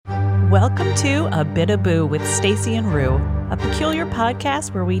Welcome to A Bit of Boo with Stacy and Rue, a peculiar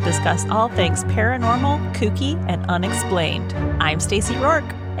podcast where we discuss all things paranormal, kooky, and unexplained. I'm Stacy Rourke.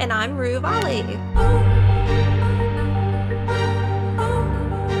 And I'm Rue Volley.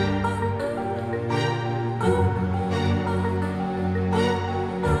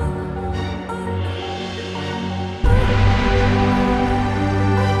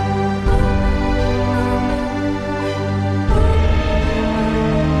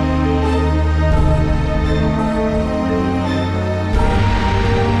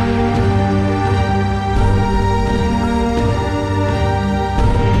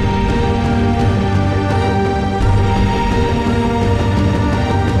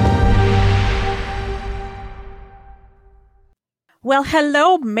 Well,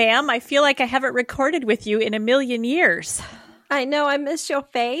 hello, ma'am. I feel like I haven't recorded with you in a million years. I know, I missed your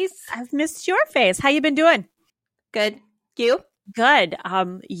face. I've missed your face. How you been doing? Good. You? Good.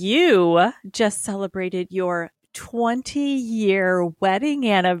 You just celebrated your 20-year wedding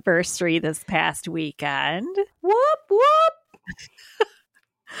anniversary this past weekend. Whoop, whoop.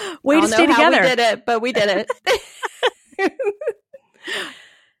 Way to stay together. How we did it, but we did it.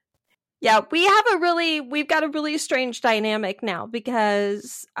 Yeah, we've got a really strange dynamic now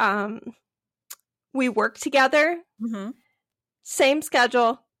because we work together, same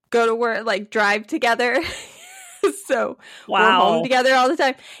schedule, go to work, like drive together. So we're home together all the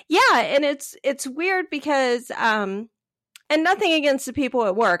time. Yeah, and it's weird because and nothing against the people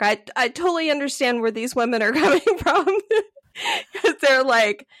at work. I totally understand where these women are coming from. Because they're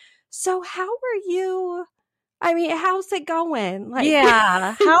like, so how are you? I mean, how's it going? Like,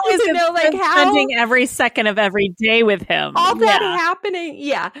 yeah. How is it spending every second of every day with him? All that happening.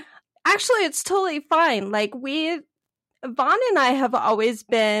 Yeah. Actually, it's totally fine. Like Vaughn and I have always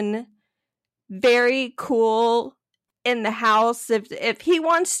been very cool in the house. If he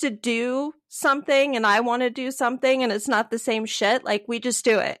wants to do something and I want to do something and it's not the same shit, like we just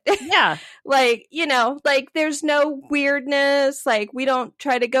do it. Yeah. Like, like there's no weirdness. Like we don't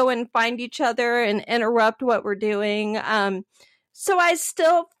try to go and find each other and interrupt what we're doing. So I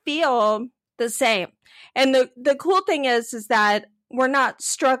still feel the same. And the cool thing is that we're not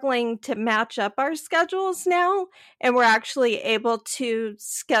struggling to match up our schedules now. And we're actually able to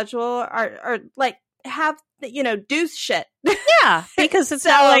schedule our like have, do shit. Yeah, because it's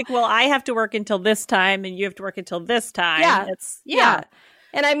not like, well, I have to work until this time and you have to work until this time. Yeah. Yeah.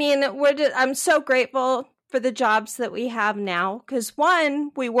 And I mean, I'm so grateful for the jobs that we have now. Because one,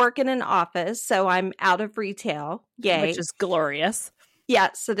 we work in an office, so I'm out of retail. Yay. Which is glorious.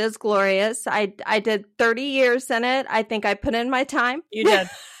 Yes, it is glorious. I did 30 years in it. I think I put in my time. You did.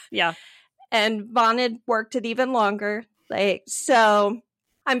 Yeah. And Vaughn had worked it even longer. So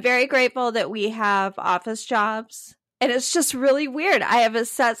I'm very grateful that we have office jobs. And it's just really weird. I have a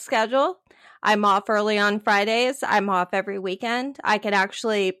set schedule. I'm off early on Fridays. I'm off every weekend. I can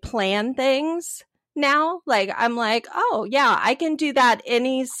actually plan things now. Like, I'm like, oh, yeah, I can do that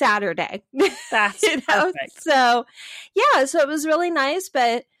any Saturday. That's perfect. So, yeah, so it was really nice.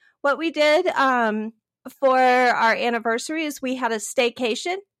 But what we did for our anniversary is we had a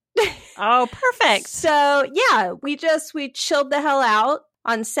staycation. Oh, perfect. So, yeah, we chilled the hell out.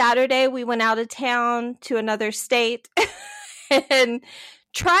 On Saturday, we went out of town to another state and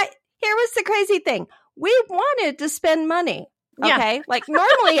here was the crazy thing. We wanted to spend money. Okay. Yeah. Like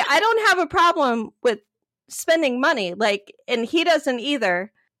normally I don't have a problem with spending money. Like, and he doesn't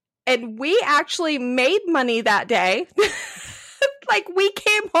either. And we actually made money that day. Like we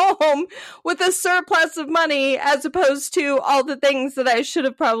came home with a surplus of money as opposed to all the things that I should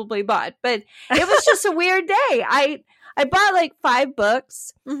have probably bought. But it was just a weird day. I bought like 5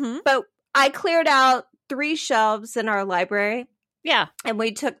 books, but I cleared out 3 shelves in our library. Yeah. And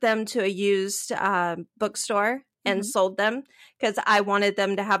we took them to a used bookstore and sold them because I wanted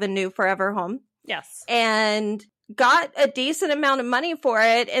them to have a new forever home. Yes. And got a decent amount of money for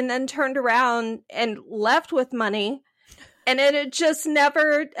it and then turned around and left with money. And it just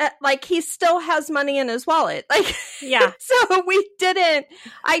never, like, he still has money in his wallet. Like, yeah. So we didn't,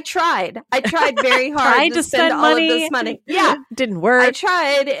 I tried very hard to spend all money. Of this money. Yeah. Didn't work. I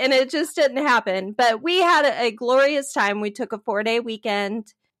tried and it just didn't happen. But we had a glorious time. We took a 4-day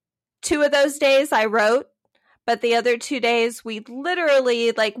weekend. 2 of those days I wrote, but the other 2 days we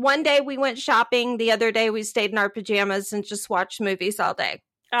literally, like, one day we went shopping. The other day we stayed in our pajamas and just watched movies all day.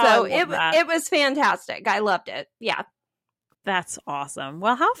 So it was fantastic. I loved it. Yeah. That's awesome.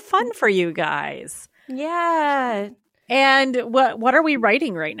 Well, how fun for you guys. Yeah. And what are we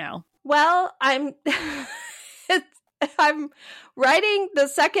writing right now? Well, I'm writing the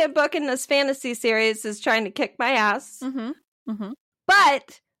second book in this fantasy series is trying to kick my ass.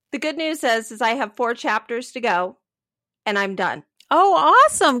 But the good news is I have 4 chapters to go and I'm done. Oh,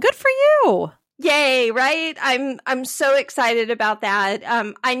 awesome. Good for you. Yay, right? I'm so excited about that.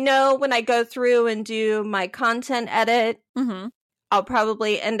 I know when I go through and do my content edit, I'll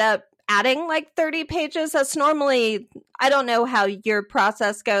probably end up adding like 30 pages. That's normally, I don't know how your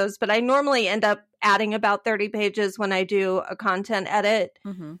process goes, but I normally end up adding about 30 pages when I do a content edit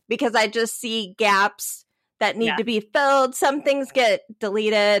because I just see gaps that need to be filled. Some things get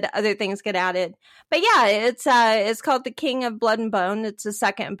deleted, other things get added. But yeah, it's called The King of Blood and Bone. It's the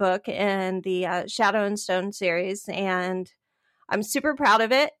second book in the Shadow and Stone series, and I'm super proud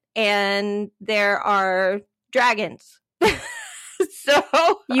of it. And there are dragons. So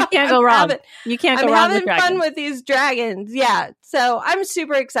you can't go wrong. You can't go wrong with dragons. I'm having fun with these dragons. Yeah. So I'm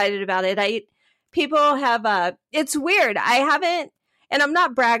super excited about it. People have, it's weird. I haven't, and I'm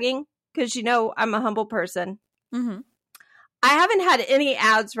not bragging because, I'm a humble person. I haven't had any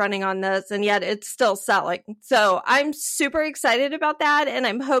ads running on this, and yet it's still selling. So I'm super excited about that.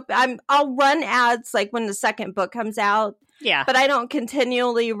 And I'll run ads like when the second book comes out. Yeah. But I don't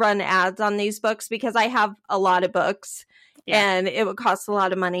continually run ads on these books because I have a lot of books. Yeah. And it would cost a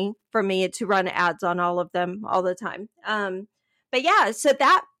lot of money for me to run ads on all of them all the time. But yeah, so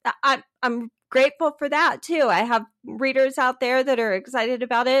that I'm grateful for that too. I have readers out there that are excited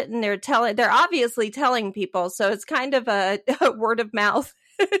about it, and they're obviously telling people. So it's kind of a word of mouth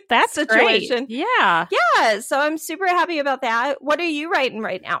That's situation. Great. Yeah. Yeah. So I'm super happy about that. What are you writing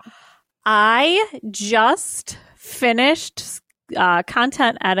right now? I just finished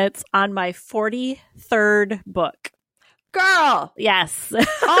content edits on my 43rd book. Girl. Yes.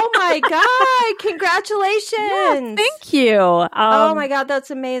 Oh my God. Congratulations. Yeah, thank you. Oh my God.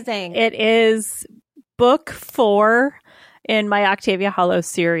 That's amazing. It is book 4 in my Octavia Hollow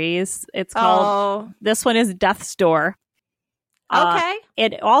series. It's called, this one is Death's Door. Okay.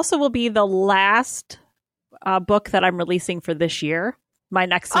 It also will be the last book that I'm releasing for this year. My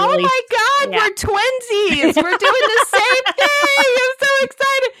next release. Oh my God, we're twinsies. We're doing the same thing. I'm so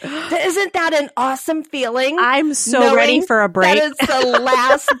excited. Isn't that an awesome feeling? I'm so ready for a break. That is the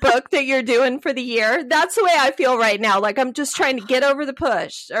last book that you're doing for the year. That's the way I feel right now. Like I'm just trying to get over the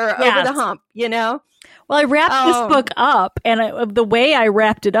push or over the hump, Well, I wrapped this book up, and the way I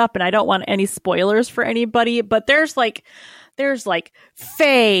wrapped it up, and I don't want any spoilers for anybody, but there's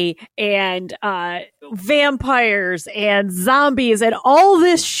fae and vampires and zombies and all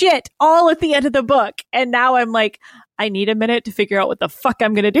this shit all at the end of the book. And now I'm like, I need a minute to figure out what the fuck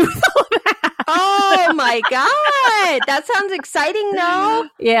I'm going to do with all of that. Oh my God. That sounds exciting, though.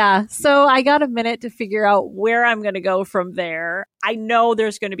 Yeah. So I got a minute to figure out where I'm going to go from there. I know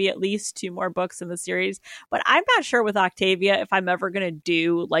there's going to be at least 2 more books in the series, but I'm not sure with Octavia if I'm ever going to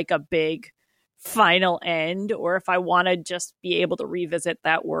do like a big final end, or if I want to just be able to revisit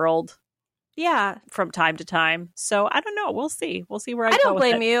that world from time to time. So I don't know. We'll see where I go. I don't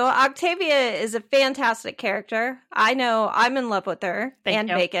blame you. Octavia is a fantastic character. I know I'm in love with her. Thank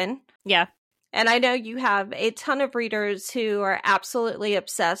you. Bacon. Yeah. And I know you have a ton of readers who are absolutely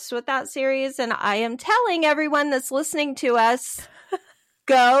obsessed with that series, and I am telling everyone that's listening to us,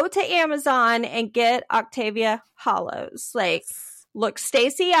 go to Amazon and get Octavia Hollows. Like, look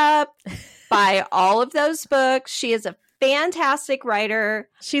Stacy up. Buy all of those books. She is a fantastic writer.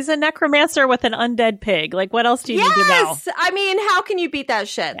 She's a necromancer with an undead pig. Like, what else do you need to know? Yes! I mean, how can you beat that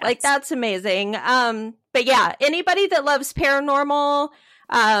shit? Yes. Like, that's amazing. But yeah, anybody that loves paranormal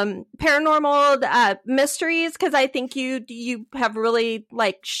mysteries, because I think you have really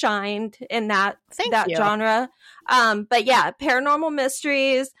like shined in that genre. But yeah, paranormal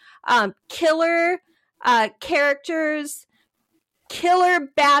mysteries, killer characters, killer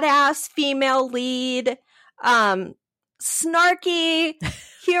badass female lead, snarky,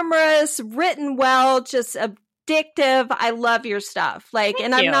 humorous, written well, just addictive. I love your stuff. Like,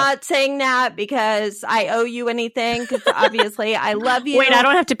 and I'm not saying that because I owe you anything, because obviously I love you. Wait, I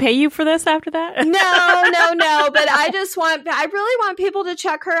don't have to pay you for this after that? No. But I really want people to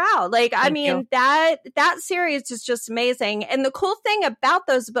check her out. Like, I mean, that series is just amazing. And the cool thing about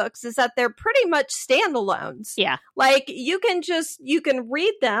those books is that they're pretty much standalones. Yeah. Like, you can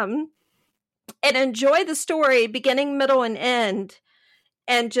read them and enjoy the story beginning, middle, and end,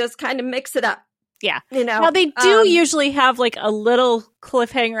 and just kind of mix it up. Yeah. Now they do usually have like a little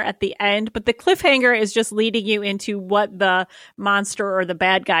cliffhanger at the end, but the cliffhanger is just leading you into what the monster or the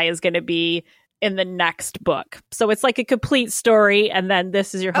bad guy is going to be in the next book. So it's like a complete story, and then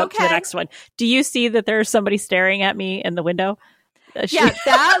this is your hook to the next one. Do you see that there's somebody staring at me in the window? Yeah,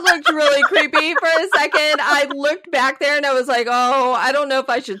 that looked really creepy for a second. I looked back there and I was like, oh, I don't know if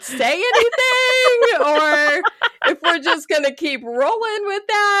I should say anything or if we're just going to keep rolling with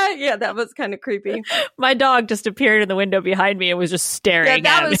that. Yeah, that was kind of creepy. My dog just appeared in the window behind me and was just staring at me.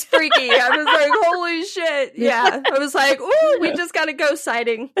 Yeah, that was freaky. I was like, holy shit. Yeah. I was like, ooh, we just got a ghost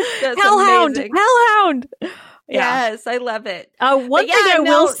sighting. That's Hellhound! amazing. Hellhound! Yeah. Yes, I love it. One thing I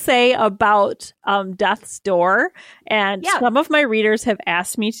will say about Death's Door, and some of my readers have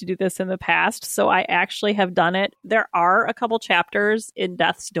asked me to do this in the past, so I actually have done it. There are a couple chapters in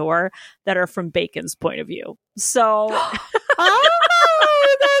Death's Door that are from Bacon's point of view. So, oh,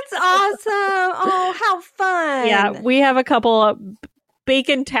 that's awesome! Oh, how fun! Yeah, we have a couple of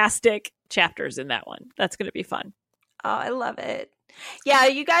Bacon-tastic chapters in that one. That's going to be fun. Oh, I love it. Yeah,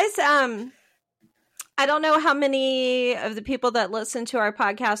 you guys. I don't know how many of the people that listen to our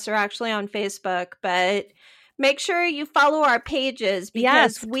podcast are actually on Facebook, but make sure you follow our pages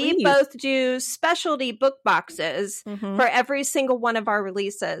because we both do specialty book boxes for every single one of our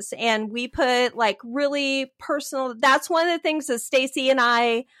releases. And we put like really personal, that's one of the things that Stacy and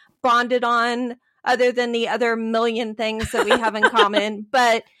I bonded on, other than the other million things that we have in common.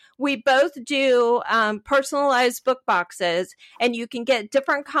 But we both do personalized book boxes, and you can get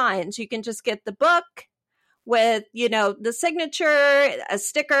different kinds. You can just get the book with, you know, the signature, a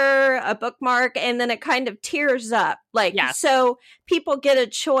sticker, a bookmark, and then it kind of tiers up. Like, so people get a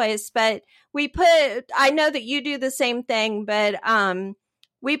choice, but we put, I know that you do the same thing, but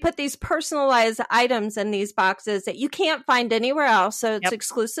we put these personalized items in these boxes that you can't find anywhere else. So it's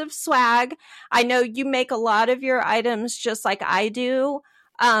exclusive swag. I know you make a lot of your items just like I do.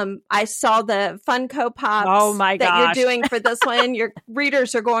 I saw the Funko Pops that you're doing for this one. Your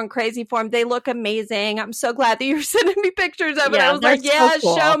readers are going crazy for them. They look amazing. I'm so glad that you're sending me pictures of it. I was like, so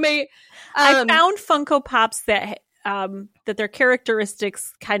cool. Show me. I found Funko Pops that their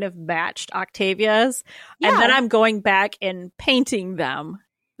characteristics kind of matched Octavia's. And then I'm going back and painting them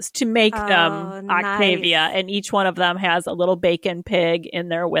to make them Octavia. And each one of them has a little bacon pig in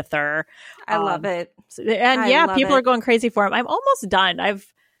there with her. I love it. And people are going crazy for them. I'm almost done.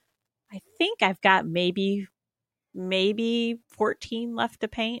 I think I've got maybe 14 left to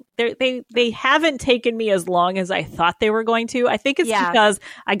paint. They haven't taken me as long as I thought they were going to. I think it's because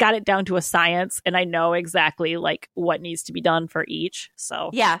I got it down to a science and I know exactly like what needs to be done for each.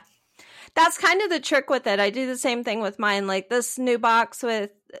 So yeah, that's kind of the trick with it. I do the same thing with mine. Like this new box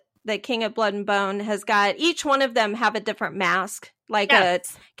with the King of Blood and Bone has got, each one of them have a different mask, like a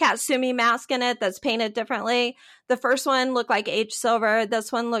Katsumi mask in it that's painted differently. The first one looked like aged silver.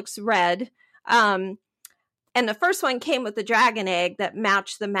 This one looks red. And the first one came with a dragon egg that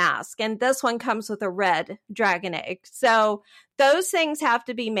matched the mask. And this one comes with a red dragon egg. So those things have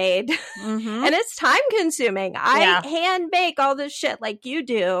to be made. And it's time consuming. I hand bake all this shit like you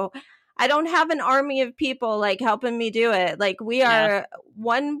do. I don't have an army of people like helping me do it. Like we are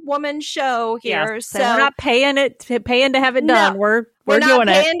one woman show here. So we're not paying to have it done. We're not doing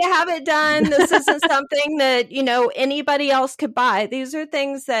paying to have it done. This isn't something that, you know, anybody else could buy. These are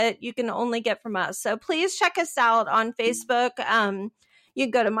things that you can only get from us. So please check us out on Facebook. You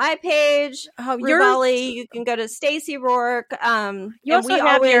can go to my page, Rivali. You can go to Stacy Rourke. You also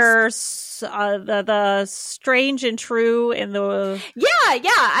have your the Strange and True in the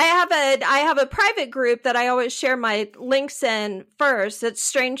I have a private group that I always share my links in first. It's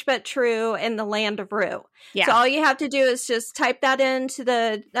Strange but True in the Land of Rue. Yeah. So all you have to do is just type that into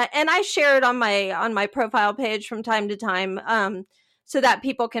the and I share it on my profile page from time to time, so that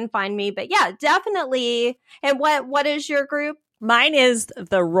people can find me. But yeah, definitely. And what is your group? Mine is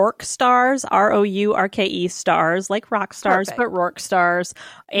the Rourke Stars, ROURKE stars, like rock stars, but Rourke Stars.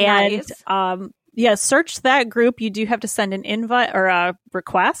 And search that group. You do have to send an invite or a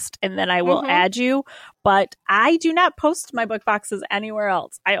request, and then I will add you. But I do not post my book boxes anywhere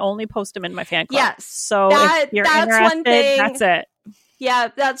else. I only post them in my fan club. Yes. So if you're interested, one thing, that's it. Yeah,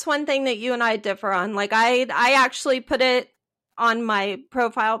 that's one thing that you and I differ on. Like I actually put it on my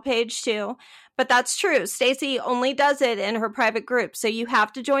profile page too. But that's true. Stacy only does it in her private group. So you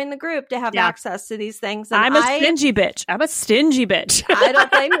have to join the group to have access to these things. And I'm a stingy bitch. I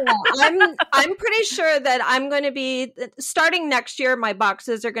don't blame you. I'm pretty sure that I'm going to be, starting next year, my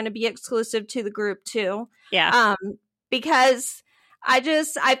boxes are going to be exclusive to the group too. Yeah. Because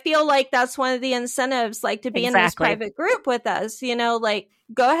I feel like that's one of the incentives, like to be in this private group with us, you know, like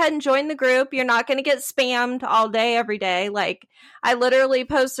go ahead and join the group. You're not going to get spammed all day, every day. Like I literally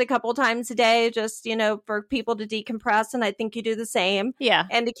post a couple times a day, just, you know, for people to decompress. And I think you do the same. Yeah.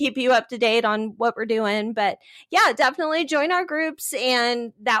 And to keep you up to date on what we're doing. But yeah, definitely join our groups.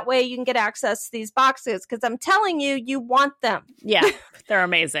 And that way you can get access to these boxes. Cause I'm telling you, you want them. Yeah. They're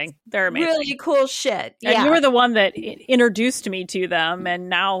amazing. They're amazing. Really cool shit. And you were the one that introduced me to them. And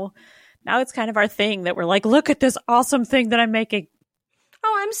now it's kind of our thing that we're like, look at this awesome thing that I'm making.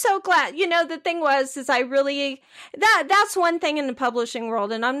 Oh, I'm so glad. The thing is I really, that's one thing in the publishing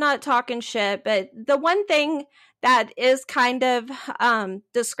world, and I'm not talking shit, but the one thing that is kind of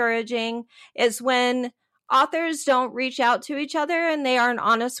discouraging is when authors don't reach out to each other and they aren't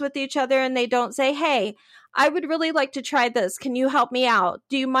honest with each other and they don't say, hey, I would really like to try this. Can you help me out?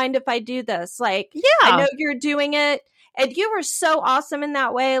 Do you mind if I do this? Like, I know you're doing it. And you were so awesome in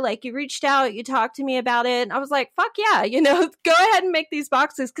that way. Like, you reached out, you talked to me about it. And I was like, fuck yeah, go ahead and make these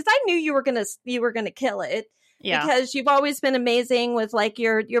boxes. Cause I knew you were going to kill it. Yeah. Because you've always been amazing with like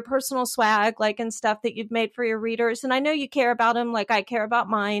your personal swag, like, and stuff that you've made for your readers. And I know you care about them like I care about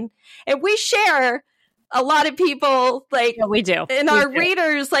mine. And we share a lot of people, like, yeah, we do. And our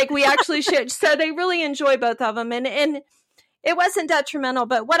readers, like, we actually share. So they really enjoy both of them. And it wasn't detrimental,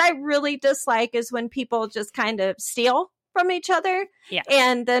 but what I really dislike is when people just kind of steal from each other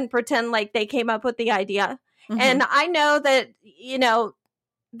and then pretend like they came up with the idea. Mm-hmm. And I know that,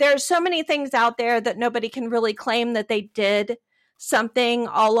 there's so many things out there that nobody can really claim that they did something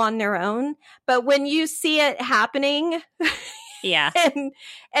all on their own. But when you see it happening, and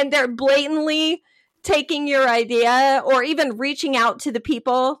they're blatantly taking your idea or even reaching out to the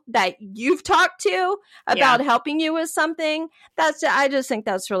people that you've talked to about helping you with something, I just think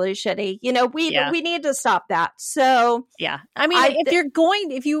that's really shitty. We need to stop that. So I mean,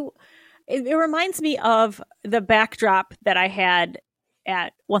 it reminds me of the backdrop that I had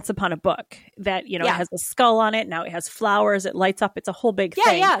at Once Upon a Book that, it has a skull on it. Now it has flowers. It lights up. It's a whole big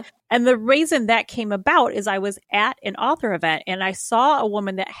thing. Yeah. And the reason that came about is I was at an author event and I saw a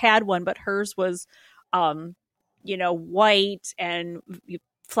woman that had one, but hers was white and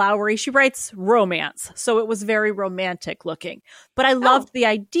flowery. She writes romance, so it was very romantic looking. But I loved the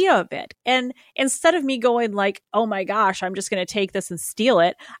idea of it. And instead of me going like, oh my gosh, I'm just going to take this and steal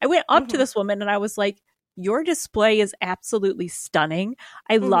it, I went up to this woman and I was like, your display is absolutely stunning.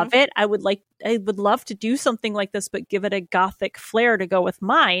 I love it. I would love to do something like this, but give it a gothic flair to go with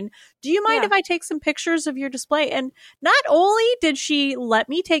mine. Do you mind if I take some pictures of your display? And not only did she let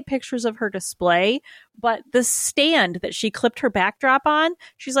me take pictures of her display, but the stand that she clipped her backdrop on,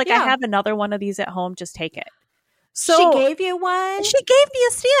 she's like, I have another one of these at home. Just take it. So she gave you one? She gave me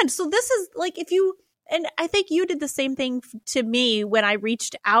a stand. So this is like, and I think you did the same thing to me when I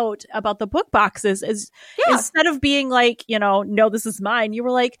reached out about the book boxes. Instead of being like, no, this is mine, you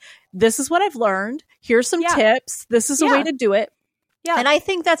were like, this is what I've learned. Here's some tips. This is a way to do it. Yeah. And I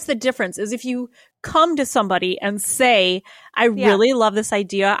think that's the difference is if you come to somebody and say, I really love this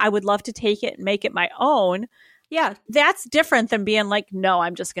idea. I would love to take it and make it my own. Yeah. That's different than being like, no,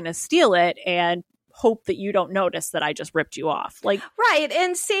 I'm just going to steal it and hope that you don't notice that I just ripped you off. Like, right.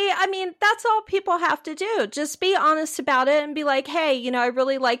 And see, I mean, that's all people have to do. Just be honest about it and be like, hey, I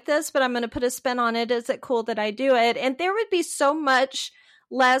really like this, but I'm going to put a spin on it. Is it cool that I do it? And there would be so much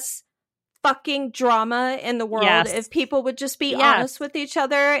less fucking drama in the world if people would just be honest with each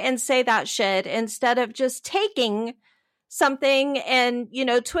other and say that shit instead of just taking something and,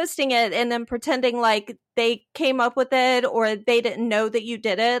 twisting it and then pretending like they came up with it or they didn't know that you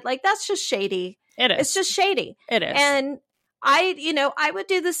did it. Like, that's just shady. It is. It's just shady. It is. And I would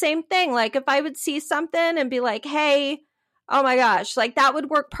do the same thing. Like, if I would see something and be like, hey, oh my gosh, like that would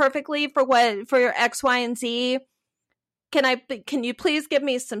work perfectly for your X, Y, and Z. Can you please give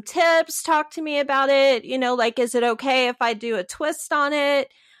me some tips? Talk to me about it. Like, is it okay if I do a twist on it?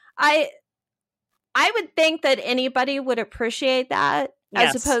 I would think that anybody would appreciate that.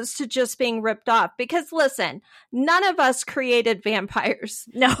 As opposed to just being ripped off. Because listen, none of us created vampires.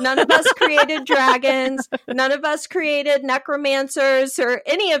 No. None of us created dragons. None of us created necromancers or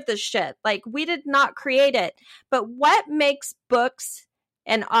any of this shit. Like, we did not create it. But what makes books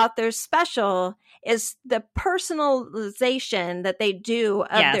and authors special is the personalization that they do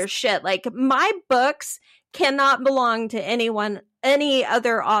of their shit. Like, my books cannot belong to any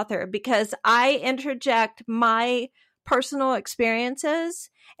other author because I interject my personal experiences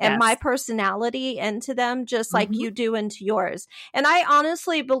and my personality into them, just like you do into yours. And I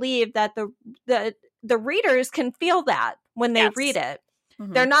honestly believe that the readers can feel that when they read it.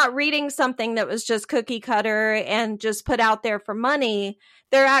 Mm-hmm. They're not reading something that was just cookie cutter and just put out there for money.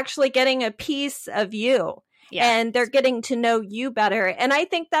 They're actually getting a piece of you. Yes. And they're getting to know you better. And I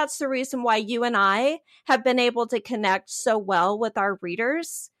think that's the reason why you and I have been able to connect so well with our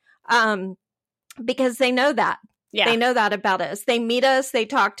readers, because they know that. Yeah. They know that about us. They meet us. They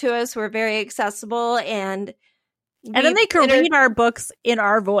talk to us. We're very accessible. And And then they could read our books in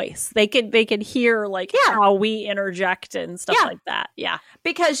our voice. They could hear like how we interject and stuff like that. Yeah.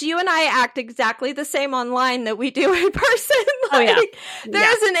 Because you and I act exactly the same online that we do in person.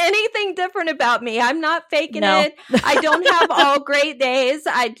 There isn't anything different about me. I'm not faking it. I don't have all great days.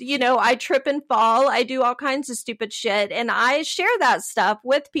 I trip and fall. I do all kinds of stupid shit. And I share that stuff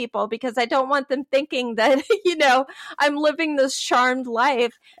with people because I don't want them thinking that, I'm living this charmed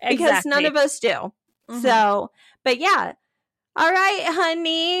life because none of us do. Mm-hmm. So, but yeah. All right,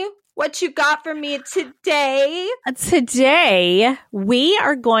 honey. What you got for me today? Today, we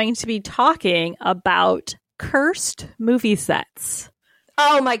are going to be talking about cursed movie sets.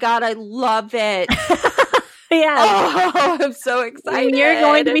 Oh my God, I love it. Yeah. Oh, I'm so excited. We're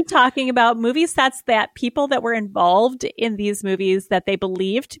going to be talking about movie sets that people that were involved in these movies that they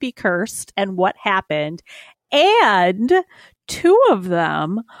believed to be cursed and what happened. And 2 of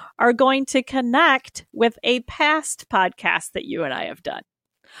them are going to connect with a past podcast that you and I have done.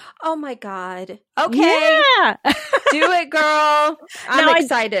 Oh my God. Okay. Yeah. Do it, girl. I'm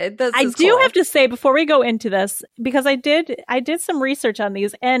excited. I do have to say before we go into this, because I did some research on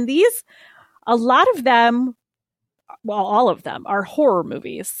these, and a lot of them, well, all of them are horror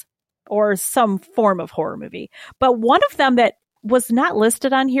movies or some form of horror movie. But one of them that was not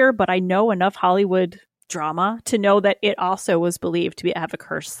listed on here, but I know enough Hollywood drama to know that it also was believed to have a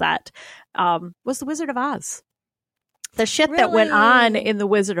curse set, was The Wizard of Oz. The shit that went on in The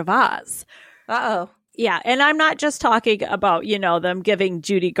Wizard of Oz. Uh-oh. Yeah, and I'm not just talking about, them giving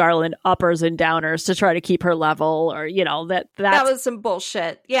Judy Garland uppers and downers to try to keep her level or, that was some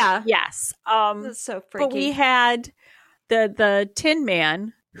bullshit. Yeah. Yes. That's so freaky. But we had the Tin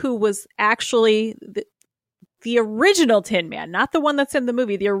Man, who was actually the original Tin Man, not the one that's in the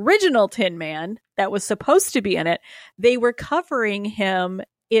movie, the original Tin Man that was supposed to be in it. They were covering him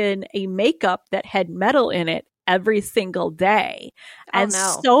in a makeup that had metal in it every single day. And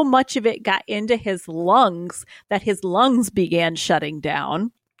so much of it got into his lungs that his lungs began shutting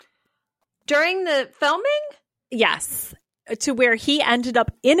down. During the filming? Yes. To where he ended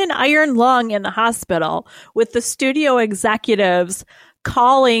up in an iron lung in the hospital with the studio executives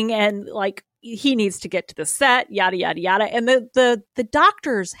calling and like, he needs to get to the set, yada, yada, yada. And the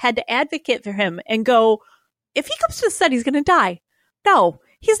doctors had to advocate for him and go, if he comes to the set, he's going to die. No,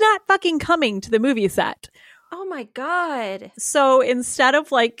 he's not fucking coming to the movie set. Oh my God. So instead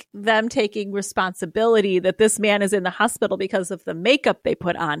of like them taking responsibility that this man is in the hospital because of the makeup they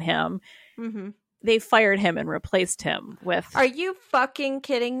put on him, they fired him and replaced him with... Are you fucking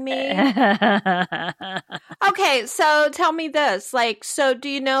kidding me? Okay, so tell me this. So do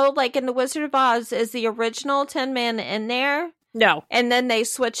you know, in The Wizard of Oz, is the original Tin Man in there? No. And then they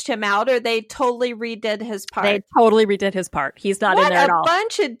switched him out, or they totally redid his part? They totally redid his part. He's not in there at all. What a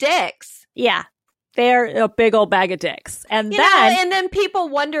bunch of dicks. Yeah. They're a big old bag of dicks. And then people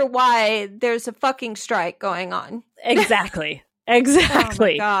wonder why there's a fucking strike going on. Exactly.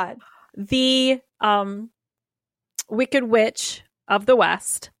 Exactly. Oh my God. The Wicked Witch of the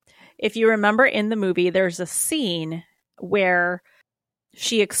West. If you remember in the movie, there's a scene where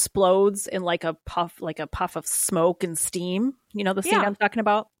she explodes in like a puff of smoke and steam. You know the scene I'm talking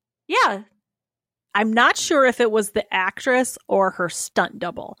about? Yeah. I'm not sure if it was the actress or her stunt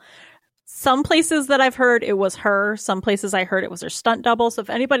double. Some places that I've heard it was her. Some places I heard it was her stunt double. So if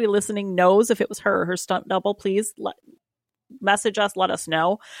anybody listening knows if it was her or her stunt double, please message us, let us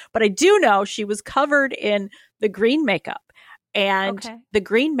know. But I do know she was covered in the green makeup. And the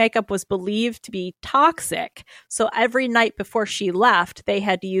green makeup was believed to be toxic. So every night before she left, they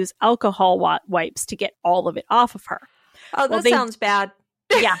had to use alcohol wipes to get all of it off of her. Oh, that sounds bad.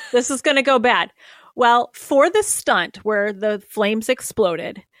 Yeah, this is going to go bad. Well, for the stunt where the flames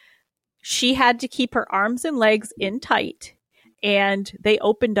exploded, she had to keep her arms and legs in tight, and they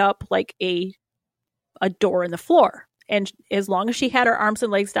opened up like a door in the floor. And as long as she had her arms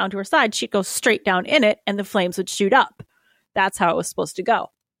and legs down to her side, she'd go straight down in it, and the flames would shoot up. That's how it was supposed to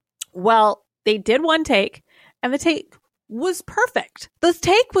go. Well, they did one take, and the take was perfect. The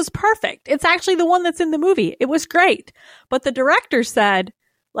take was perfect. It's actually the one that's in the movie. It was great. But the director said,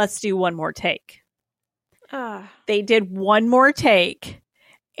 let's do one more take. They did one more take,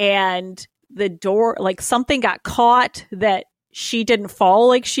 and the door, like something got caught that she didn't fall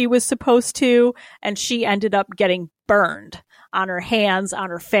like she was supposed to, and she ended up getting burned on her hands, on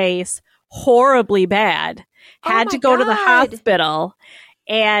her face, horribly bad. Had to go to the hospital,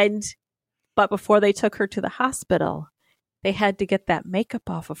 but before they took her to the hospital, they had to get that makeup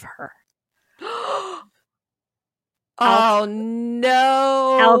off of her. Oh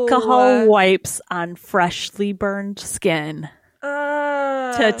no. Alcohol wipes on freshly burned skin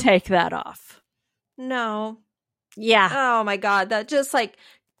to take that off. No. Yeah. Oh my God. That just like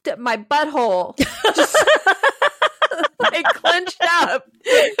my butthole just like clenched up.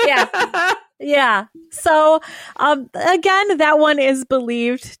 Yeah. Yeah. So, again, that one is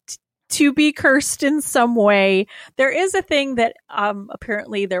believed to be cursed in some way. There is a thing that,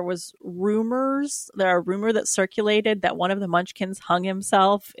 apparently there was a rumor that circulated that one of the Munchkins hung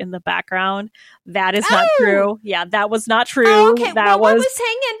himself in the background. That is not true. Yeah, that was not true. Oh, okay. That what was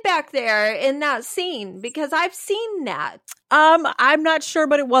hanging back there in that scene? Because I've seen that. I'm not sure,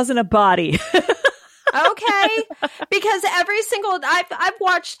 but it wasn't a body. Okay, because every single I've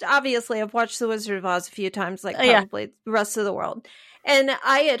watched The Wizard of Oz a few times, like probably the rest of the world, and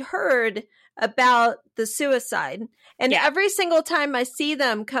I had heard about the suicide, and every single time I see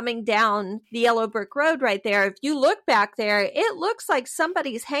them coming down the yellow brick road right there, if you look back there, it looks like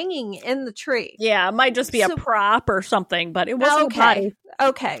somebody's hanging in the tree. Yeah, it might just be a prop or something, but it wasn't a body.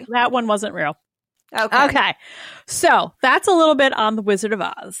 Okay, that one wasn't real. Okay, so that's a little bit on The Wizard of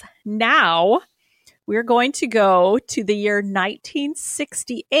Oz. Now we're going to go to the year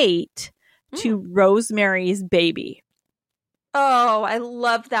 1968 to Rosemary's Baby. Oh, I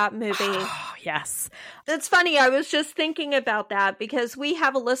love that movie. Oh, yes. It's funny. I was just thinking about that because we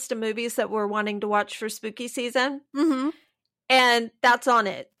have a list of movies that we're wanting to watch for spooky season. Mm-hmm. And that's on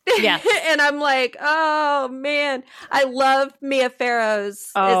it. Yeah. And I'm like, oh man, I love Mia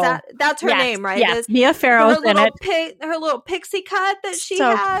Farrow's. That's her name, right? Yes, Mia Farrow's in it. Her little pixie cut that she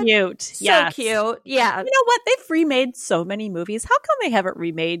so had. Cute. So cute. Yeah. You know what? They've remade so many movies. How come they haven't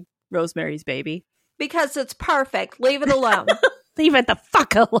remade Rosemary's Baby? Because it's perfect. Leave it alone. Leave it the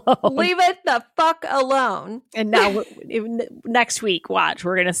fuck alone. Leave it the fuck alone. And now, next week, watch,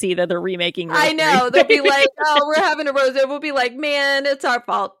 we're going to see that they're remaking Rosemary's I know. They'll Baby. be like, oh, we're having a rose. We'll be like, man, it's our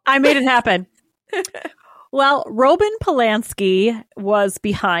fault. I made it happen. Well, Roman Polanski was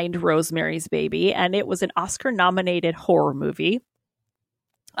behind Rosemary's Baby, and it was an Oscar-nominated horror movie.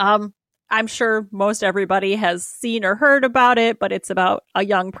 I'm sure most everybody has seen or heard about it, but it's about a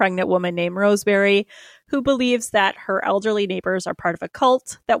young pregnant woman named Rosemary who believes that her elderly neighbors are part of a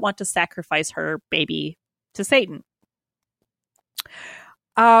cult that want to sacrifice her baby to Satan.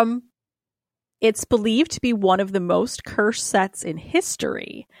 It's believed to be one of the most cursed sets in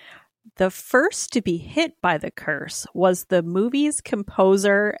history. The first to be hit by the curse was the movie's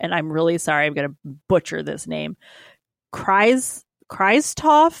composer, and I'm really sorry, I'm going to butcher this name, Krzysztof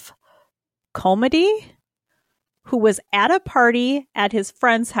Komedy, who was at a party at his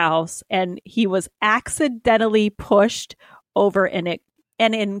friend's house, and he was accidentally pushed over an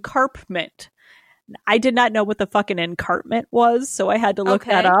encarpment. I did not know what the fucking encarpment was, so I had to look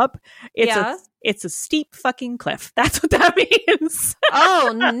that up. It's a steep fucking cliff. That's what that means.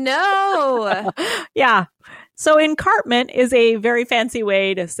 Oh, no. Yeah. So encarpment is a very fancy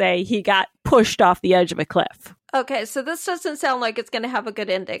way to say he got pushed off the edge of a cliff. Okay, so this doesn't sound like it's going to have a good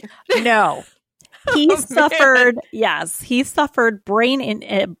ending. No. He suffered brain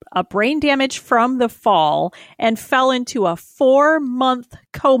damage from the fall and fell into a 4-month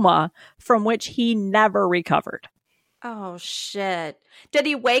coma from which he never recovered. Oh, shit. Did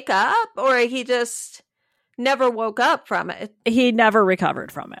he wake up or he just never woke up from it? He never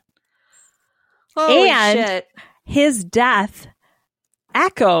recovered from it. Holy shit. His death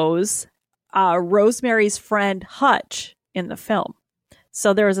echoes Rosemary's friend Hutch in the film.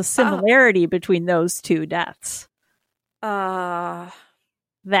 So there is a similarity between those two deaths. That's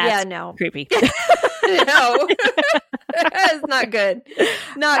creepy. No. It's not good.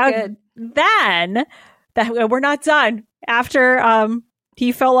 Not good. Then, we're not done. After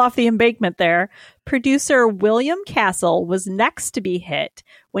he fell off the embankment there, producer William Castle was next to be hit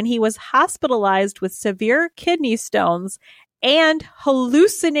when he was hospitalized with severe kidney stones and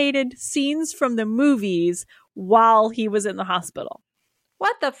hallucinated scenes from the movies while he was in the hospital.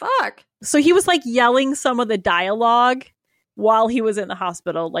 What the fuck? So he was like yelling some of the dialogue while he was in the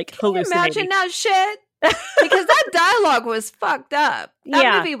hospital, like hallucinating. Can you imagine that shit? Because that dialogue was fucked up.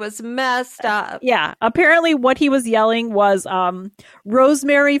 That movie was messed up. Yeah. Apparently what he was yelling was,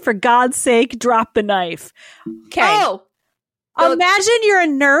 Rosemary, for God's sake, drop the knife. Okay. Oh. Imagine you're a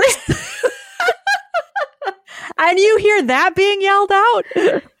nurse and you hear that being yelled out.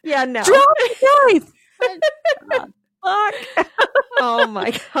 Yeah, no. Drop the knife. Fuck. Oh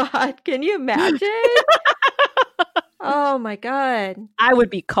my God. Can you imagine? Oh my God. I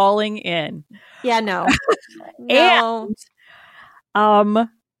would be calling in. Yeah, no. No. And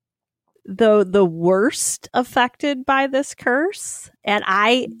the worst affected by this curse, and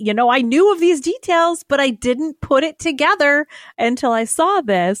I knew of these details, but I didn't put it together until I saw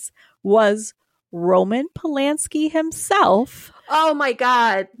this, was Roman Polanski himself. Oh my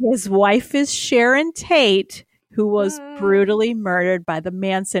God. His wife is Sharon Tate, who was brutally murdered by the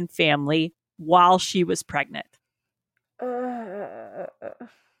Manson family while she was pregnant.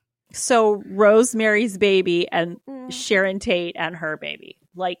 So Rosemary's Baby and Sharon Tate and her baby.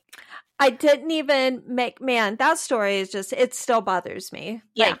 Like, I didn't even man, that story is just, it still bothers me.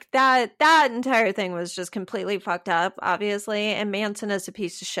 Yeah. Like that entire thing was just completely fucked up, obviously. And Manson is a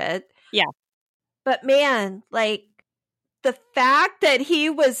piece of shit. Yeah. But man, like the fact that he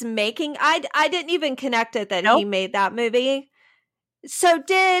was making, I didn't even connect it that he made that movie. So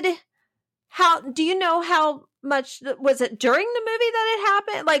do you know how much, was it during the movie that it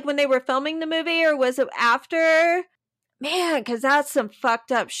happened? Like when they were filming the movie, or was it after? Man, because that's some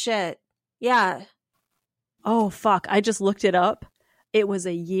fucked up shit. Yeah. Oh, fuck. I just looked it up. It was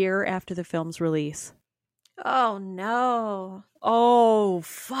a year after the film's release. Oh, no. Oh,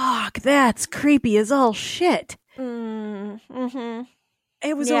 fuck. That's creepy as all shit. Mm-hmm.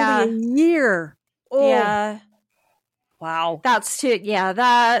 It was only a year. Oh. Yeah. Wow. That's too, yeah,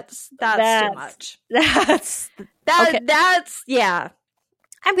 that's too much. That's, yeah.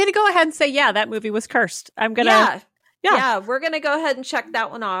 I'm going to go ahead and say, yeah, that movie was cursed. I'm going to. Yeah, we're going to go ahead and check that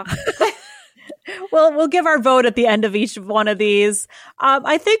one off. Well, we'll give our vote at the end of each one of these.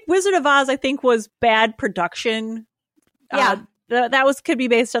 I think Wizard of Oz, was bad production. Yeah. That could be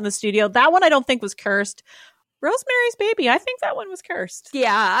based on the studio. That one I don't think was cursed. Rosemary's Baby, I think that one was cursed.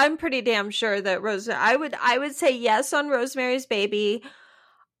 Yeah, I'm pretty damn sure that I would say yes on Rosemary's Baby.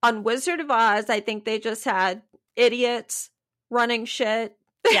 On Wizard of Oz, I think they just had idiots running shit.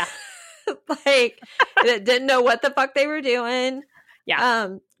 Yeah. Like, that didn't know what the fuck they were doing. Yeah.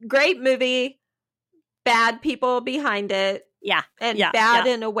 Great movie. Bad people behind it. Yeah. And bad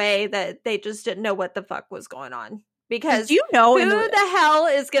in a way that they just didn't know what the fuck was going on. Because you know, who the hell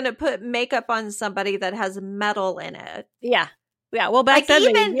is going to put makeup on somebody that has metal in it? Yeah. Yeah. Well, back then,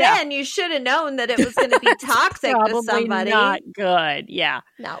 even then, you should have known that it was going to be toxic to somebody. Not good. Yeah.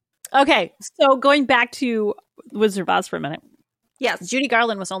 No. Okay. So going back to Wizard of Oz for a minute. Yes. Judy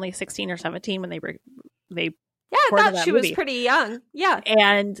Garland was only 16 or 17 when they yeah, I thought she was pretty young. Yeah.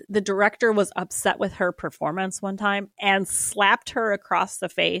 And the director was upset with her performance one time and slapped her across the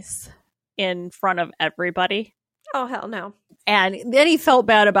face in front of everybody. Oh, hell no. And then he felt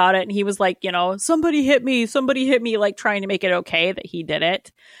bad about it. And he was like, somebody hit me, like trying to make it okay that he did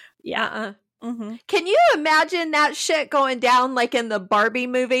it. Yeah. Mm-hmm. Can you imagine that shit going down like in the Barbie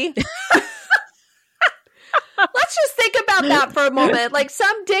movie? Let's just think about that for a moment. Like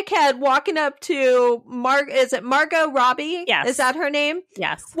some dickhead walking up to is it Margot Robbie? Yes. Is that her name?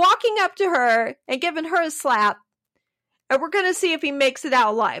 Yes. Walking up to her and giving her a slap. And we're going to see if he makes it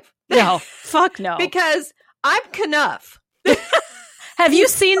out alive. No. Fuck no. Because I'm Knuff. Have you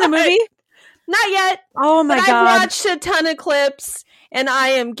seen the movie? Not yet. Oh my God. I've watched a ton of clips and I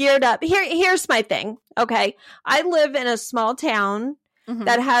am geared up. Here's my thing. Okay. I live in a small town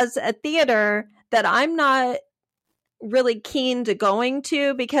that has a theater that I'm not really keen to going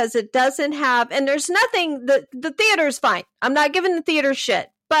to because it doesn't have, and there's nothing, the theater's fine. I'm not giving the theater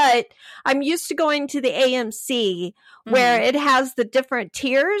shit, but I'm used to going to the AMC where it has the different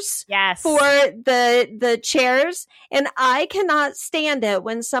tiers for the chairs, and I cannot stand it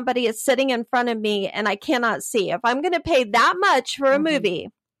when somebody is sitting in front of me and I cannot see. If I'm going to pay that much for a movie,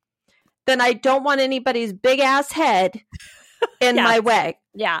 then I don't want anybody's big ass head in my way.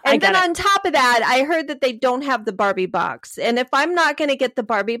 Yeah. And then on top of that, I heard that they don't have the Barbie box. And if I'm not going to get the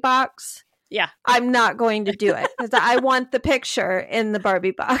Barbie box, I'm not going to do it because I want the picture in the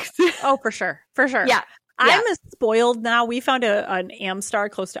Barbie box. Oh, for sure. For sure. Yeah. I'm spoiled now. We found an Amstar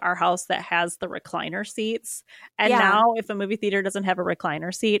close to our house that has the recliner seats. And now if a movie theater doesn't have a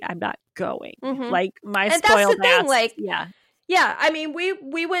recliner seat, I'm not going. Like my and spoiled that's the thing, ass. like, yeah. I mean,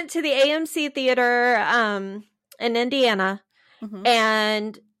 we went to the AMC theater in Indiana.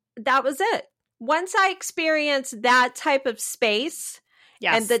 And that was it. Once I experienced that type of space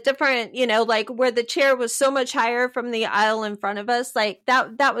and the different, like where the chair was so much higher from the aisle in front of us, like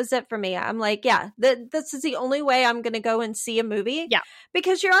that was it for me. I'm like, this is the only way I'm going to go and see a movie. Yeah.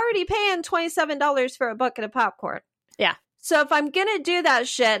 Because you're already paying $27 for a bucket of popcorn. Yeah. So if I'm going to do that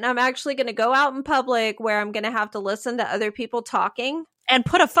shit and I'm actually going to go out in public where I'm going to have to listen to other people talking. And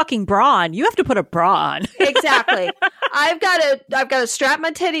put a fucking bra on. You have to put a bra on. Exactly. I've got to strap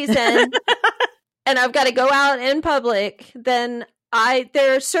my titties in and I've got to go out in public. Then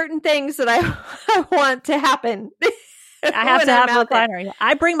there are certain things that I want to happen. I have to have a recliner.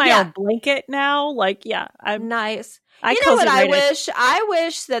 I bring my own blanket now. Like, I'm nice. You know what I wish? I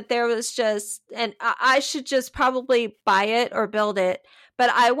wish that there was just, and I should just probably buy it or build it, but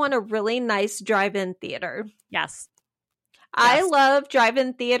I want a really nice drive-in theater. Yes. I love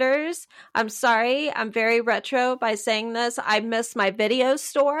drive-in theaters. I'm sorry, I'm very retro by saying this. I miss my video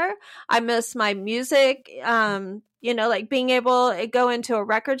store. I miss my music. Like being able to go into a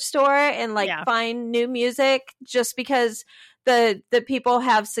record store and find new music just because the people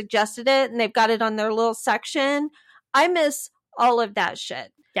have suggested it and they've got it on their little section. I miss all of that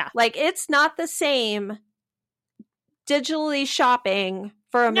shit. Yeah. Like, it's not the same digitally shopping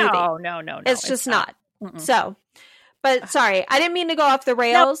for a movie. No. It's just not. So, but sorry, I didn't mean to go off the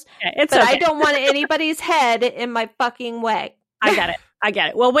rails. No, it's but okay. I don't want anybody's head in my fucking way. I get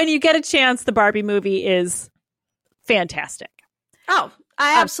it. Well, when you get a chance, the Barbie movie is fantastic. Oh,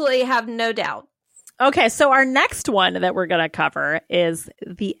 I absolutely have no doubt. Okay, so our next one that we're going to cover is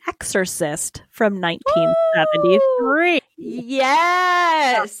The Exorcist from 1973. Ooh,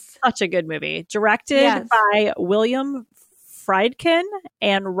 yes. Such a good movie. Directed by William Friedkin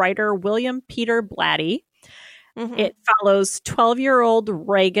and writer William Peter Blatty. Mm-hmm. It follows 12-year-old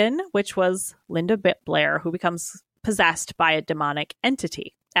Reagan, which was Linda Blair, who becomes possessed by a demonic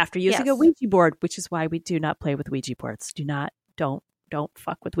entity after using a Ouija board, which is why we do not play with Ouija boards. Don't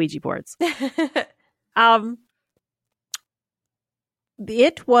fuck with Ouija boards.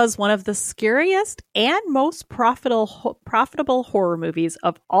 It was one of the scariest and most profitable horror movies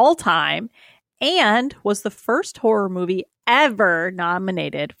of all time, and was the first horror movie ever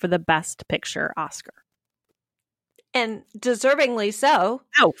nominated for the Best Picture Oscar. And deservingly so.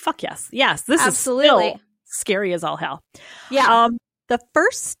 Oh, fuck yes. Yes, this absolutely is still scary as all hell. Yeah. The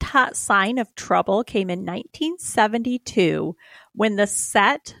first sign of trouble came in 1972 when the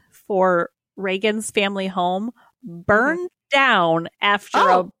set for Reagan's family home burned down after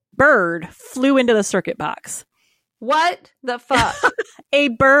a bird flew into the circuit box. What the fuck? A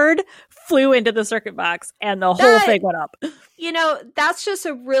bird flew into the circuit box and the whole thing went up. That's just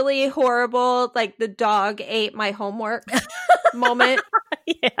a really horrible, like, the dog ate my homework moment.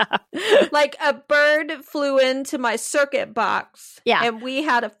 Yeah. Like, a bird flew into my circuit box and we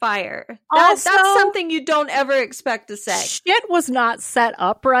had a fire. That's something you don't ever expect to say. Shit was not set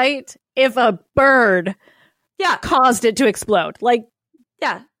up right if a bird caused it to explode. Like,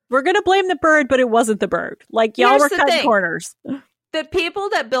 we're going to blame the bird, but it wasn't the bird. Like, y'all were cutting corners. The people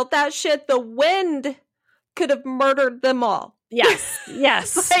that built that shit, the wind could have murdered them all. Yes.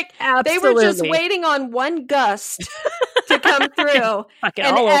 Like, absolutely. They were just waiting on one gust to come through,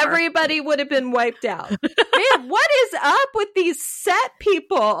 and everybody would have been wiped out. Man, what is up with these set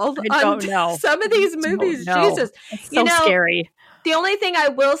people? I don't know. Some of these movies, Jesus. It's so scary. The only thing I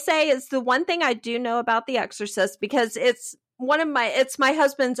will say is the one thing I do know about The Exorcist, because it's my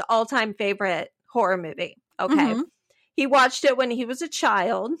husband's all-time favorite horror movie. Okay. Mm-hmm. He watched it when he was a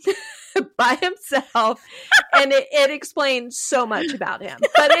child by himself, and it explains so much about him.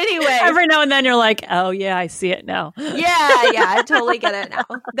 But anyway. Every now and then you're like, oh, yeah, I see it now. Yeah, I totally get it now.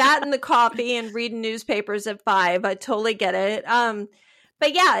 That and the coffee and reading newspapers at 5, I totally get it.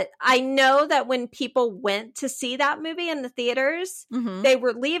 But yeah, I know that when people went to see that movie in the theaters, they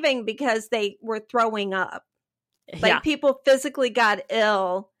were leaving because they were throwing up. Like, people physically got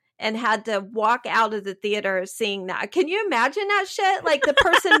ill and had to walk out of the theater seeing that. Can you imagine that shit? Like, the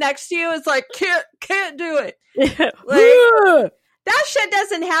person next to you is like, can't do it. Like, that shit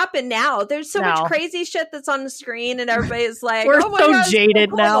doesn't happen now. There's so much crazy shit that's on the screen, and everybody's like, we're so jaded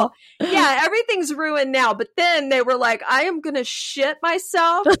now. Yeah, everything's ruined now. But then they were like, I am going to shit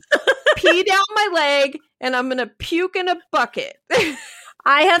myself, pee down my leg, and I'm going to puke in a bucket.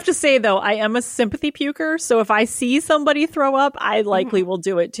 I have to say, though, I am a sympathy puker, so if I see somebody throw up, I likely will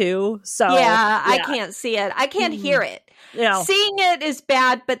do it too. So I can't see it. I can't hear it. Seeing it is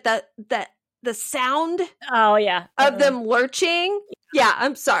bad, but the sound of them lurching,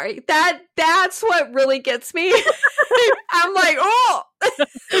 I'm sorry. That's what really gets me. I'm like,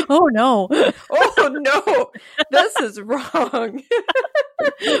 oh no. Oh no, this is wrong.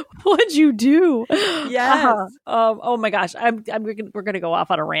 What'd you do? Yes. Oh my gosh. We're gonna go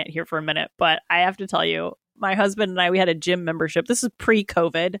off on a rant here for a minute, but I have to tell you, my husband and I, we had a gym membership. This is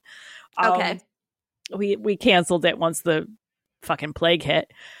pre-COVID. Okay. We canceled it once the fucking plague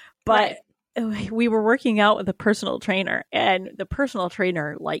hit, but we were working out with a personal trainer, and the personal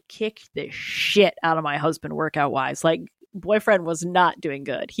trainer like kicked the shit out of my husband workout wise. Like, boyfriend was not doing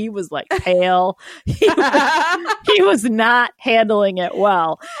good. He was like pale. He was not handling it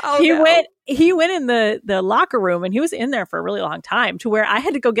well. He went in the locker room, and he was in there for a really long time, to where I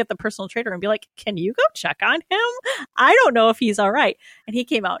had to go get the personal trainer and be like, can you go check on him? I don't know if he's all right. And he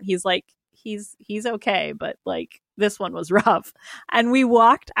came out and he's like, he's okay, but like, this one was rough. And we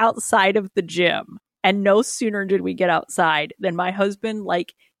walked outside of the gym, and no sooner did we get outside than my husband,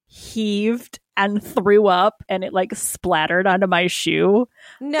 like, heaved and threw up and it like splattered onto my shoe.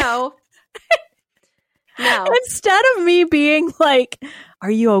 No. No. Instead of me being like,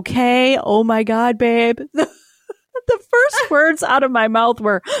 are you okay? Oh my God, babe. The first words out of my mouth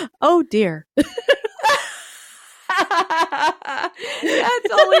were, oh dear. That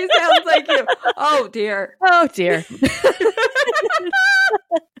totally sounds like you. Oh dear. Oh dear.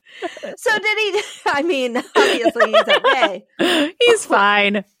 So did he, I mean, obviously he's okay. He's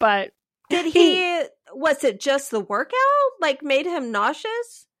fine, but did he, was it just the workout like made him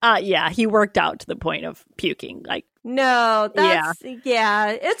nauseous? Yeah, he worked out to the point of puking. Like, no, that's,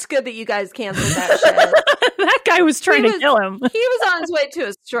 yeah, it's good that you guys canceled that shit. That guy was trying to kill him. He was on his way to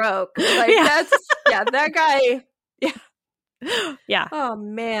a stroke. Like, that guy. Yeah. Yeah. Oh,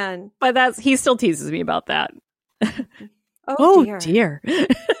 man. But he still teases me about that. Oh, dear.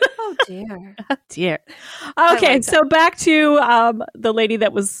 Oh, dear. Oh, dear. Okay, like so back to the lady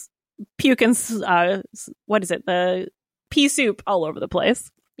that was puking, what is it? The pea soup all over the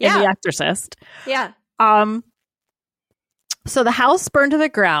place in The Exorcist. Yeah. So the house burned to the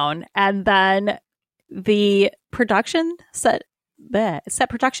ground, and then the production set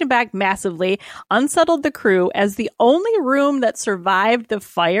production back massively, unsettled the crew, as the only room that survived the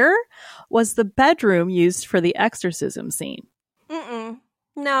fire was the bedroom used for the exorcism scene. No.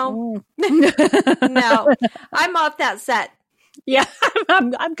 No. I'm off that set. Yeah,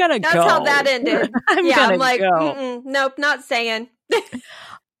 I'm gonna That's go. That's how that ended. I'm like, go. Nope, not saying.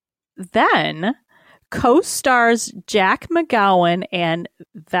 Then co-stars Jack McGowan and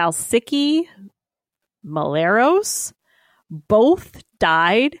Valsiki Maleros both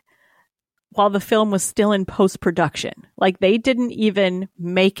died while the film was still in post-production. Like, they didn't even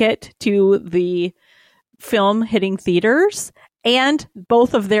make it to the film hitting theaters, and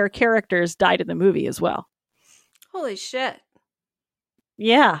both of their characters died in the movie as well. Holy shit.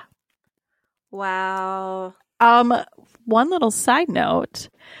 Yeah. Wow. One little side note.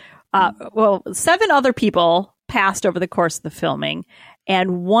 7 other people passed over the course of the filming,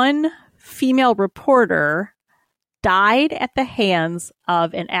 and one female reporter died at the hands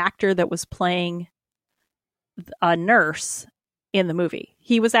of an actor that was playing a nurse in the movie.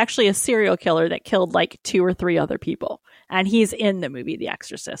 He was actually a serial killer that killed like 2 or 3 other people, and he's in the movie The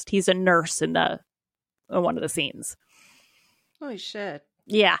Exorcist. He's a nurse in one of the scenes. Holy shit.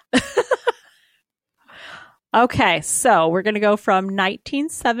 Yeah. Okay, so we're going to go from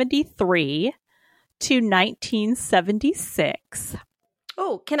 1973 to 1976.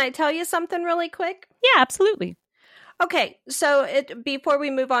 Oh, can I tell you something really quick? Yeah, absolutely. Okay, so before we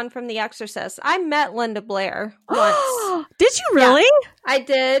move on from The Exorcist, I met Linda Blair once. Did you really? Yeah, I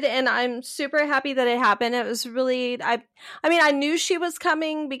did, and I'm super happy that it happened. It was really, I mean, I knew she was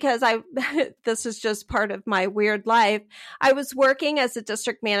coming because this is just part of my weird life. I was working as a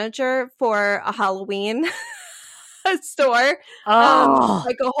district manager for a Halloween store. They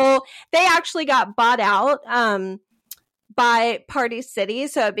actually got bought out by Party City,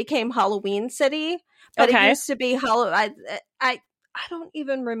 so it became Halloween City. But It used to be I don't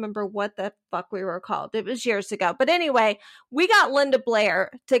even remember what the fuck we were called. It was years ago. But anyway, we got Linda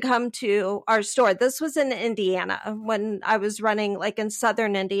Blair to come to our store. This was in Indiana when I was running like in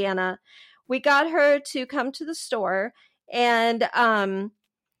southern Indiana. We got her to come to the store, and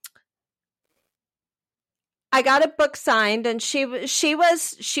I got a book signed, and she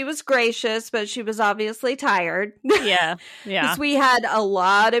was gracious, but she was obviously tired. Yeah. Because we had a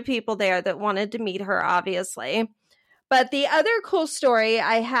lot of people there that wanted to meet her, obviously. But the other cool story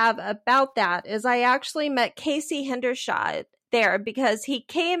I have about that is I actually met Casey Hendershot there because he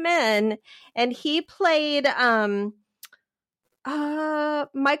came in and he played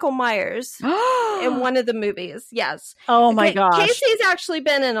Michael Myers in one of the movies. Yes. Oh my gosh. Casey's actually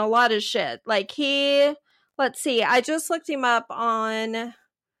been in a lot of shit. Like let's see. I just looked him up on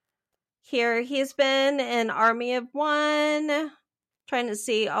here. He's been in Army of One. Trying to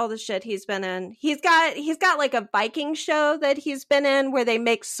see all the shit he's been in. He's got like a Viking show that he's been in where they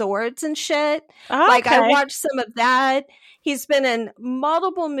make swords and shit. Okay. Like I watched some of that. He's been in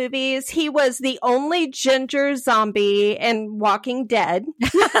multiple movies. He was the only ginger zombie in Walking Dead.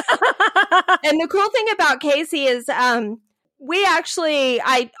 And the cool thing about Casey is we actually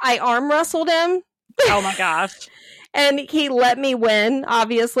I arm wrestled him. Oh my gosh. And he let me win,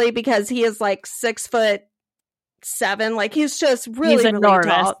 obviously, because he is like 6'7". Like he's just really enormous.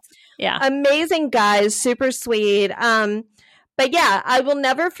 Tall. Yeah. Amazing guy, super sweet. But yeah, I will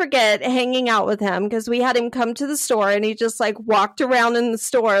never forget hanging out with him because we had him come to the store and he just like walked around in the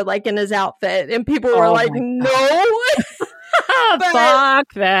store like in his outfit and people were like, no.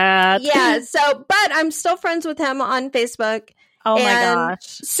 Fuck that. Yeah. So, but I'm still friends with him on Facebook. Oh my And gosh.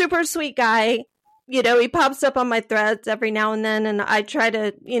 super sweet guy. You know, he pops up on my threads every now and then, and I try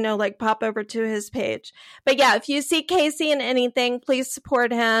to, like pop over to his page. But yeah, if you see Casey in anything, please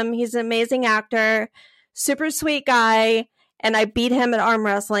support him. He's an amazing actor, super sweet guy, and I beat him at arm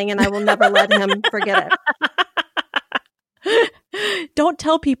wrestling, and I will never let him forget it. Don't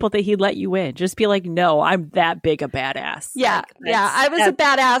tell people that he let you in. Just be like, no, I'm that big a badass. Yeah, I was a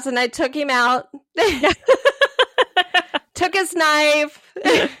badass, and I took him out. Took his knife.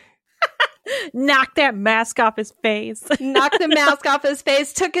 Knocked that mask off his face. Knocked the mask off his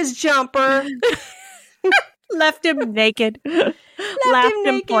face. Took his jumper. Left him naked. Left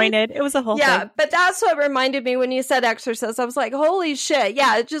him pointed. It was a whole thing. Yeah, but that's what reminded me when you said Exorcist. I was like, holy shit.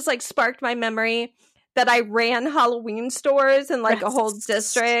 Yeah, it just like sparked my memory that I ran Halloween stores in like a whole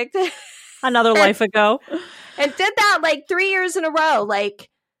district. Another life ago. And did that like 3 years in a row. Like,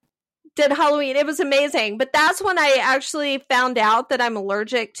 did Halloween. It was amazing. But that's when I actually found out that I'm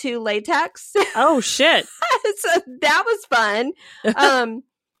allergic to latex. Oh, shit. So that was fun.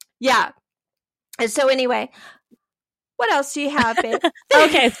 Yeah. And so anyway, what else do you have, babe?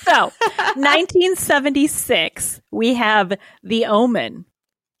 Okay, so 1976, we have The Omen.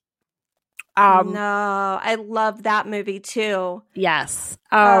 No, I love that movie too. Yes.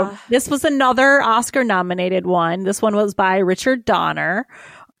 This was another Oscar-nominated one. This one was by Richard Donner,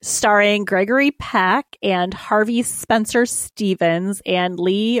 starring Gregory Peck and Harvey Spencer Stevens and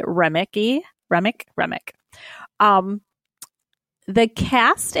Lee Remick. The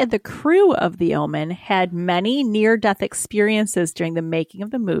cast and the crew of The Omen had many near-death experiences during the making of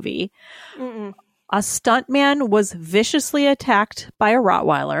the movie. Mm-mm. A stuntman was viciously attacked by a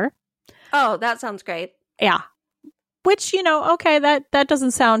Rottweiler. Oh, that sounds great. Yeah. Which, okay, that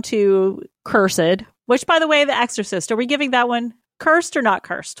doesn't sound too cursed. Which, by the way, The Exorcist, are we giving that one cursed or not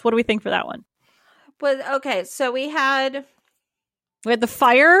cursed? What do we think for that one? Well, okay, so we had the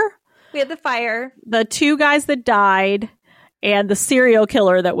fire. We had the fire. The two guys that died. And the serial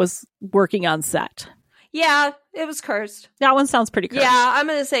killer that was working on set. Yeah, it was cursed. That one sounds pretty cursed. Yeah, I'm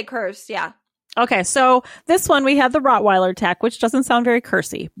going to say cursed, yeah. Okay, so this one we had the Rottweiler attack, which doesn't sound very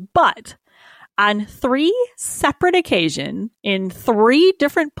cursy. But on 3 separate occasions, in 3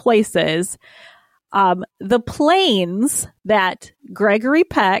 different places, the planes that Gregory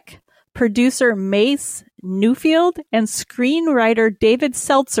Peck, producer Mace Newfield, and screenwriter David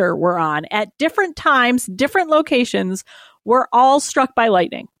Seltzer were on at different times, different locations, were all struck by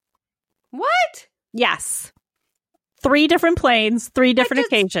lightning. What? Yes. 3 different planes, 3 different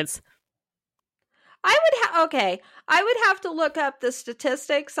occasions. I would have to look up the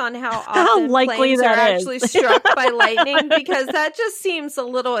statistics on how often likely planes that are is. actually struck by lightning, because that just seems a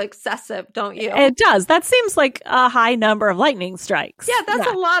little excessive, don't you? It does. That seems like a high number of lightning strikes. Yeah, that's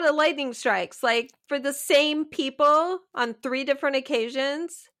a lot of lightning strikes. Like, for the same people on 3 different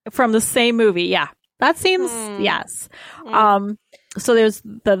occasions. From the same movie, yeah. That seems, yes. So there's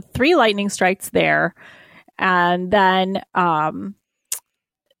the 3 lightning strikes there. And then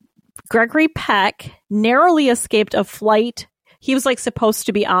Gregory Peck narrowly escaped a flight. He was like supposed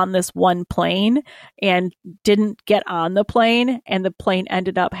to be on this one plane and didn't get on the plane. And the plane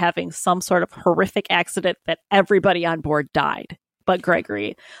ended up having some sort of horrific accident that everybody on board died. But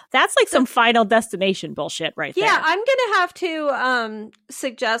Gregory, that's like some Final Destination bullshit right there. Yeah, I'm going to have to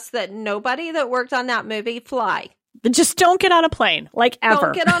suggest that nobody that worked on that movie fly. Just don't get on a plane, like ever.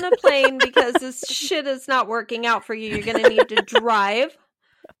 Don't get on a plane because this shit is not working out for you. You're going to need to drive,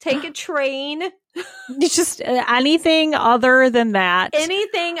 take a train. Just anything other than that.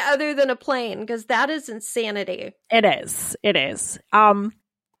 Anything other than a plane, because that is insanity. It is. It is.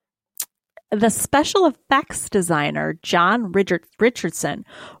 The special effects designer, John Richardson,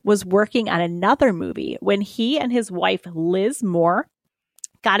 was working on another movie when he and his wife, Liz Moore,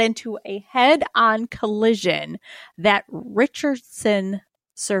 got into a head-on collision that Richardson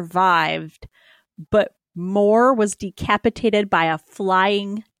survived, but Moore was decapitated by a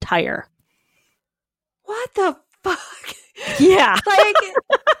flying tire. What the fuck? Yeah. Like,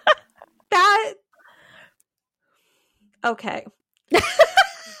 that... Okay.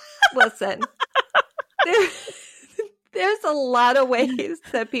 Listen, there's a lot of ways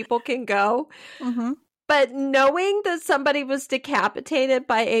that people can go, but knowing that somebody was decapitated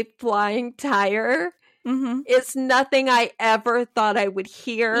by a flying tire is nothing I ever thought I would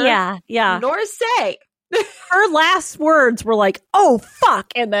hear, nor say. Her last words were like, "Oh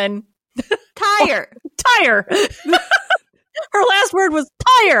fuck," and then tire. Her last word was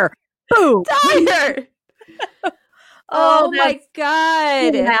tire. Boom. Tire. Oh my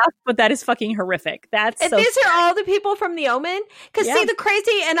God. Laugh, but that is fucking horrific. And these are all the people from The Omen? Because see, the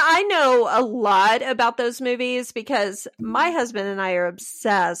crazy, and I know a lot about those movies because my husband and I are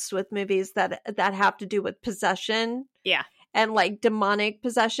obsessed with movies that have to do with possession. Yeah. And like demonic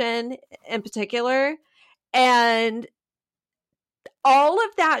possession in particular. And all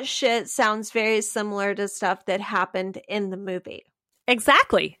of that shit sounds very similar to stuff that happened in the movie.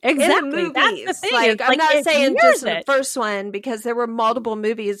 Exactly. In the movies. That's the thing. Like, I'm not saying just the first one because there were multiple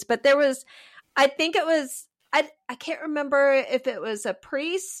movies, but there was, I think it was, I can't remember if it was a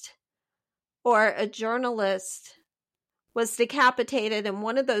priest or a journalist was decapitated in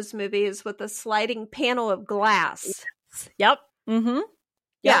one of those movies with a sliding panel of glass. Yep. Mm-hmm. Yep.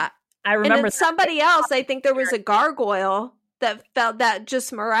 Yeah. I remember. And then somebody else, I think there was a gargoyle that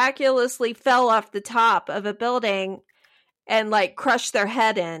just miraculously fell off the top of a building and like crushed their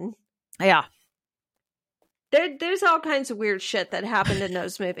head in. Yeah. There's all kinds of weird shit that happened in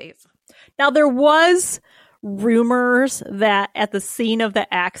those movies. Now, there was rumors that at the scene of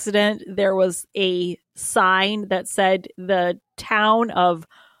the accident, there was a sign that said the town of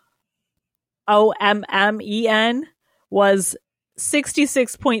Ommen was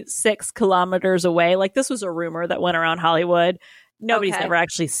 66.6 kilometers away. Like, this was a rumor that went around Hollywood. Nobody's ever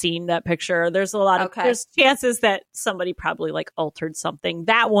actually seen that picture. There's a lot of there's chances that somebody probably like altered something.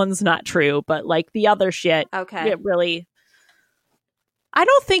 That one's not true, but like the other shit, it really. I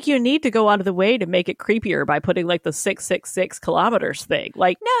don't think you need to go out of the way to make it creepier by putting like the 666 kilometers thing.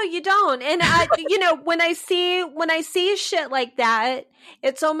 Like, no, you don't. And I, you know, when I see shit like that,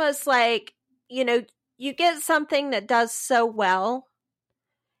 it's almost like, you know, you get something that does so well,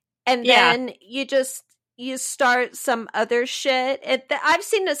 and then you start some other shit. I've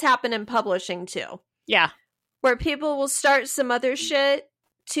seen this happen in publishing too. Yeah. Where people will start some other shit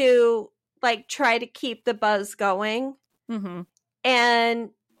to like try to keep the buzz going. Mm-hmm. And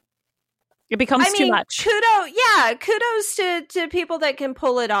it becomes too much. Kudos to people that can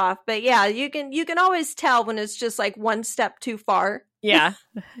pull it off. But yeah, you can always tell when it's just like one step too far. Yeah.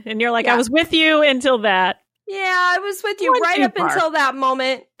 And you're like, I was with you until that. Yeah, I was with you right up until that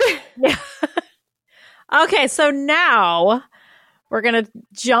moment. Yeah. Okay, so now we're going to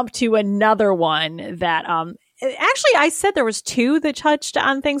jump to another one that actually I said there was two that touched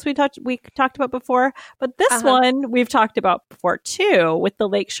on things we talked about before, but this one we've talked about before too with the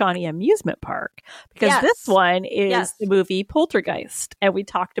Lake Shawnee Amusement Park, because this one is the movie Poltergeist, and we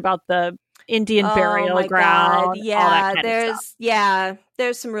talked about the Indian burial ground. Yeah,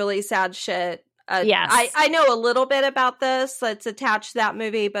 there's some really sad shit. I know a little bit about this. Let's attach that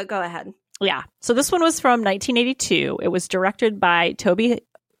movie, but go ahead. Yeah. So this one was from 1982. It was directed by Toby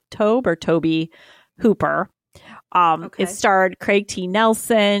Hooper. It starred Craig T.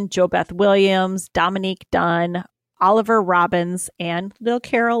 Nelson, JoBeth Williams, Dominique Dunn, Oliver Robbins, and Lil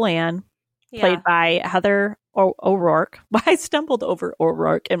Carol Ann, played by Heather O'Rourke. I stumbled over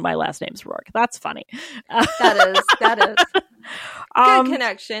O'Rourke, and my last name's Rourke. That's funny. That is. Good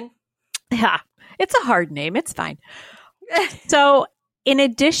connection. Yeah. It's a hard name. It's fine. So, in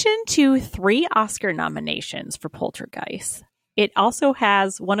addition to 3 Oscar nominations for Poltergeist, it also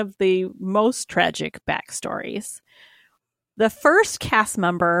has one of the most tragic backstories. The first cast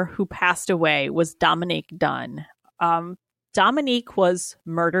member who passed away was Dominique Dunn. Dominique was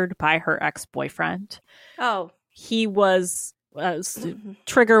murdered by her ex-boyfriend. Oh. He was,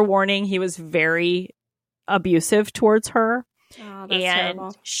 trigger warning, he was very abusive towards her. Oh, that's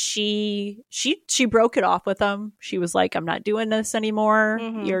terrible. she broke it off with him. She was like, I'm not doing this anymore.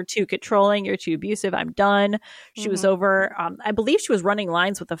 Mm-hmm. You're too controlling. You're too abusive. I'm done. She was over. I believe she was running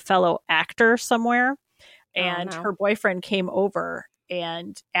lines with a fellow actor somewhere. And her boyfriend came over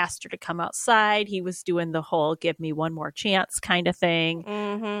and asked her to come outside. He was doing the whole give me one more chance kind of thing.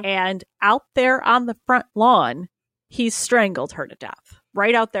 Mm-hmm. And out there on the front lawn, he strangled her to death.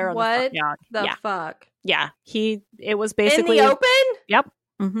 Right out there on the front lawn. What the fuck? Yeah, it was basically... In the open? Yep.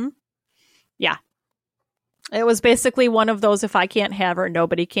 Mm-hmm. Yeah. It was basically one of those if I can't have her,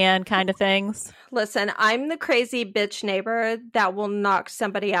 nobody can kind of things. Listen, I'm the crazy bitch neighbor that will knock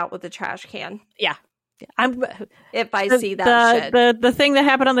somebody out with a trash can. Yeah. If I see that shit. The thing that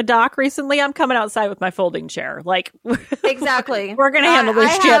happened on the dock recently, I'm coming outside with my folding chair. Like, exactly. We're going to handle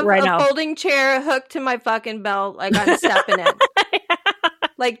this shit right now. I have a folding chair hooked to my fucking belt. Like, I'm stepping in.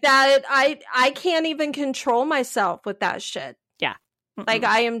 Like that, I can't even control myself with that shit. Yeah. Like,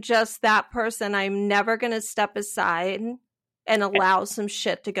 I am just that person. I'm never going to step aside and allow some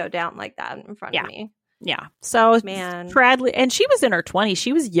shit to go down like that in front of me. Yeah. So Man. Bradley, and she was in her 20s.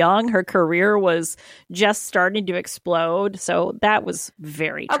 She was young. Her career was just starting to explode. So that was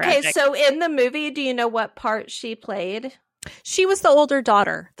very tragic. Okay, so in the movie, do you know what part she played? She was the older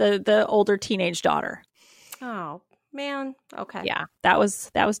daughter, the older teenage daughter. Oh, man. Okay. Yeah, that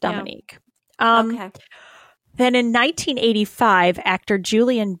was Dominique. Okay. Then in 1985, actor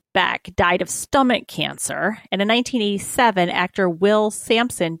Julian Beck died of stomach cancer. And in 1987, actor Will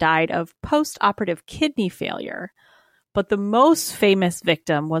Sampson died of post-operative kidney failure. But the most famous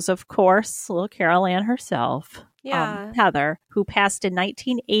victim was, of course, little Carol Ann herself, Heather, who passed in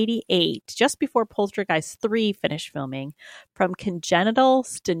 1988, just before Poltergeist 3 finished filming, from congenital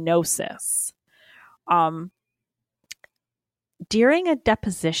stenosis. During a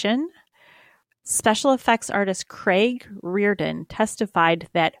deposition, special effects artist Craig Reardon testified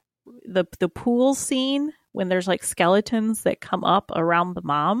that the pool scene, when there's like skeletons that come up around the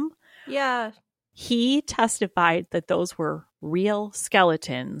mom, he testified that those were real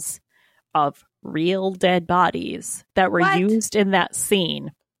skeletons of real dead bodies that were used in that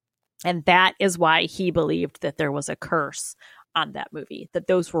scene. And that is why he believed that there was a curse on that movie, that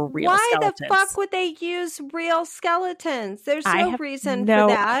those were real skeletons. Why the fuck would they use real skeletons? There's no reason for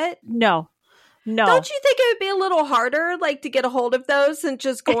that. No. Don't you think it would be a little harder, like, to get a hold of those and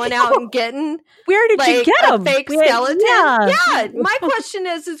just going out and getting where did you get a them? fake skeleton? Yeah. My question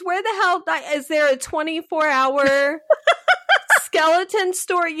is where the hell is there a 24-hour skeleton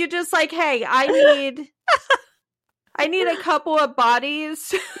store? You just like, hey, I need a couple of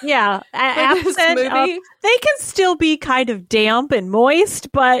bodies. Yeah, for this movie. They can still be kind of damp and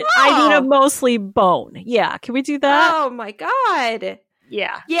moist, but I need a mostly bone. Yeah, can we do that? Oh my god.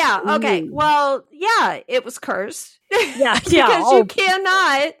 Yeah. Yeah. Okay. Well, yeah, it was cursed. Yeah. Because you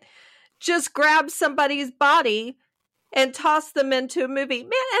cannot just grab somebody's body and toss them into a movie. Man,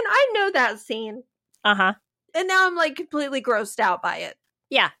 and I know that scene. Uh-huh. And now I'm like completely grossed out by it.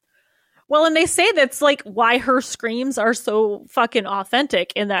 Yeah. Well, and they say that's like why her screams are so fucking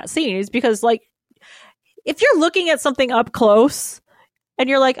authentic in that scene is because, like, if you're looking at something up close and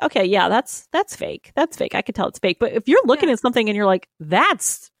you're like, okay, yeah, that's fake. That's fake. I can tell it's fake. But if you're looking at something and you're like,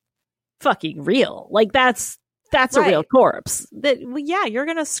 that's fucking real. Like, that's a real corpse. You're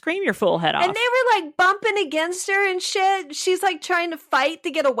going to scream your full head off. And they were like bumping against her and shit. She's like trying to fight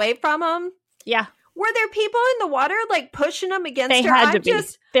to get away from them. Yeah. Were there people in the water like pushing them against her?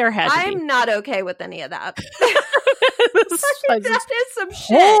 I'm not okay with any of that. That is some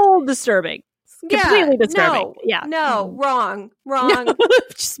shit. Disturbing. Completely disturbing. No, wrong.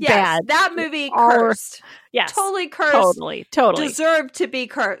 Just bad. That movie cursed. Yes. Totally cursed. Totally. Deserved to be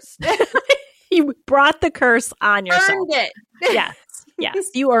cursed. You brought the curse on yourself. Earned it. Yes.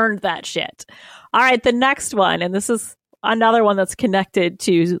 You earned that shit. All right, the next one, and this is another one that's connected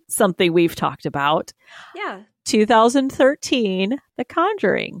to something we've talked about. Yeah. 2013, The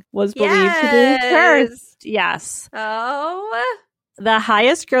Conjuring was believed to be cursed. Yes. Oh. The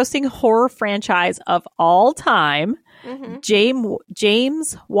highest grossing horror franchise of all time. Mm-hmm.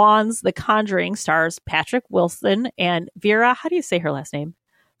 James Wan's The Conjuring stars Patrick Wilson and Vera. How do you say her last name?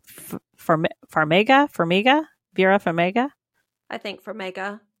 Farmiga? Vera Farmiga? I think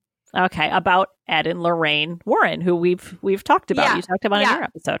Farmiga. Okay, about Ed and Lorraine Warren, who we've talked about. You talked about in your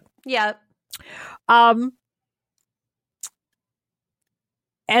episode. Yeah.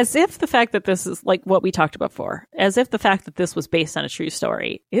 As if the fact that this is like what we talked about before, as if the fact that this was based on a true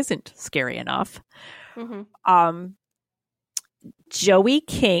story isn't scary enough. Mm-hmm. Joey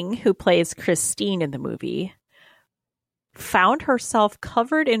King, who plays Christine in the movie, found herself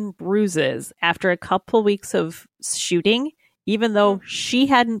covered in bruises after a couple weeks of shooting, even though she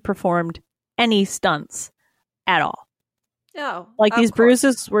hadn't performed any stunts at all. Oh, like these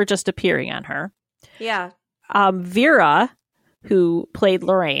bruises were just appearing on her. Yeah. Vera, who played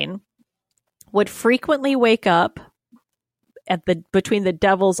Lorraine, would frequently wake up at between the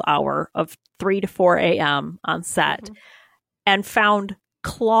devil's hour of 3 to 4 a.m. on set and found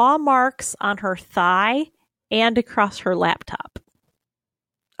claw marks on her thigh and across her laptop.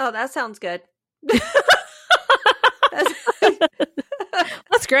 Oh, that sounds good.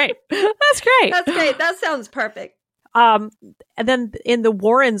 That's great. That's great. That's great. That sounds perfect. And then in the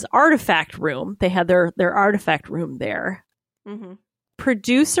Warrens' artifact room, they had their artifact room there. Mm-hmm.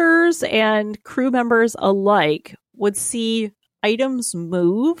 Producers and crew members alike would see items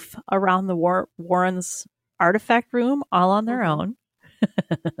move around the Warrens' artifact room all on their own.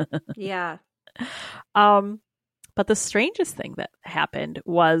 Yeah. But the strangest thing that happened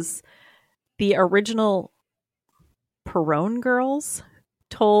was the original Perron girls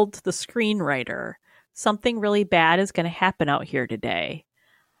told the screenwriter something really bad is going to happen out here today.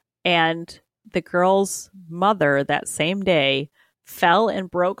 And the girl's mother that same day fell and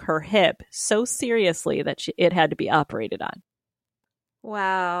broke her hip so seriously that it had to be operated on.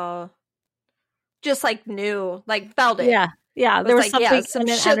 Wow. Just like knew, like felt it. Yeah. Yeah. There was like, something. yeah, some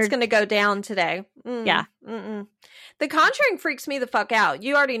shit's going to go down today. Yeah. The Conjuring freaks me the fuck out.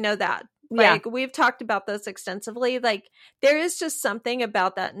 You already know that. Like, we've talked about this extensively. Like, there is just something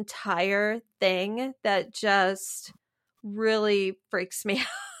about that entire thing that just really freaks me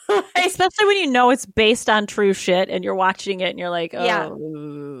out. Especially when you know it's based on true shit and you're watching it and you're like,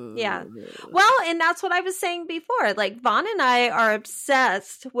 oh. Yeah. Well, and that's what I was saying before. Like, Vaughn and I are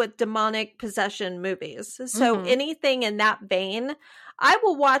obsessed with demonic possession movies. So anything in that vein, I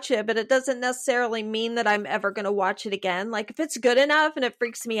will watch it, but it doesn't necessarily mean that I'm ever going to watch it again. Like, if it's good enough and it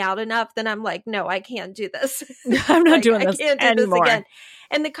freaks me out enough, then I'm like, no, I can't do this. I'm not doing this I can't do anymore. this again.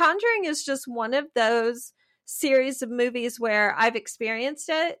 And The Conjuring is just one of those series of movies where I've experienced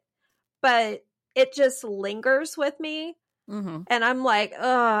it, but it just lingers with me. And I'm like,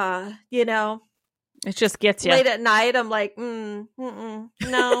 you know. It just gets you. Late at night, I'm like, no.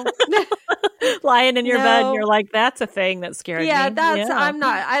 Lying in your bed, and you're like, that's a thing that scared me. Yeah,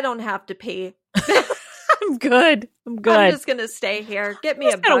 I don't have to pee. I'm good. I'm just going to stay here. Get me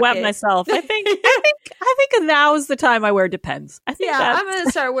a bucket. I'm going to wet myself. I think now is the time I wear Depends. I'm going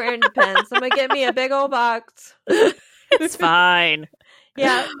to start wearing Depends. I'm going to get me a big old box. It's fine.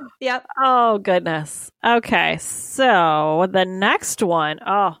 Yeah. Yep. Oh, goodness. Okay. So the next one.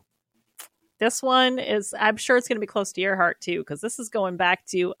 Oh, this one is, I'm sure it's going to be close to your heart too, because this is going back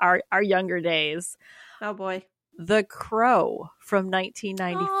to our younger days. Oh, boy. The Crow from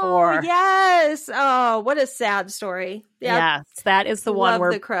 1994. Oh, yes. Oh, what a sad story. Yep. Yes. That is the one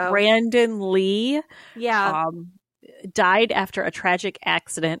where Brandon Lee died after a tragic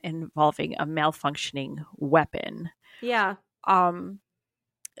accident involving a malfunctioning weapon. Yeah.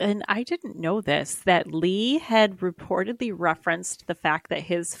 And I didn't know this, that Lee had reportedly referenced the fact that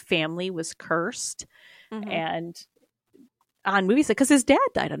his family was cursed and on movie set, because his dad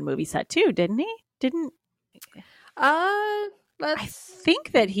died on a movie set too, didn't he? I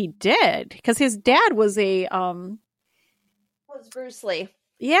think that he did, because his dad was was Bruce Lee.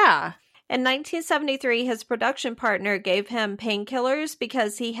 Yeah. In 1973, his production partner gave him painkillers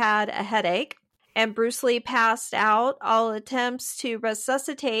because he had a headache. And Bruce Lee passed out. All attempts to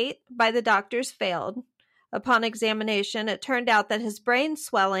resuscitate by the doctors failed. Upon examination, it turned out that his brain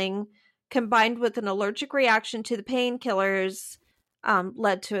swelling, combined with an allergic reaction to the painkillers,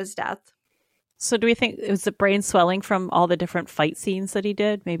 led to his death. So do we think it was the brain swelling from all the different fight scenes that he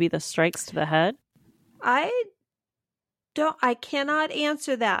did? Maybe the strikes to the head? I cannot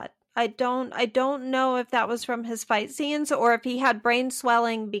answer that. I don't know if that was from his fight scenes or if he had brain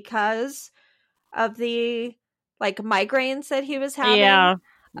swelling because of the like migraines that he was having. Yeah.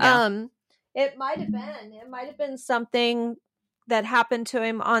 It might have been something that happened to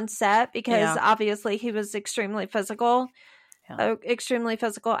him on set, because obviously he was extremely physical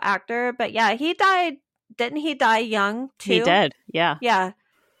actor. But yeah, he died. Didn't he die young too? He did. Yeah. Yeah.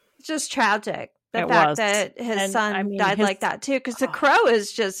 It's just tragic. The fact that his son died like that too, because The Crow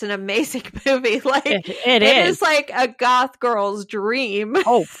is just an amazing movie. Like it is like a goth girl's dream.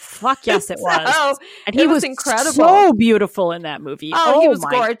 Oh fuck yes, it was. And he was incredible, so beautiful in that movie. Oh, he was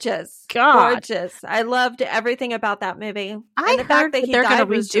gorgeous, God, gorgeous. I loved everything about that movie. I and the fact that they're going to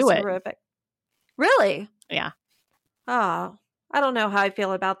was redo it. Horrific. Really? Yeah. Oh, I don't know how I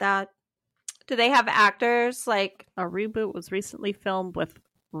feel about that. Do they have actors like a reboot was recently filmed with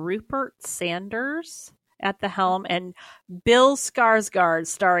Rupert Sanders at the helm and Bill Skarsgård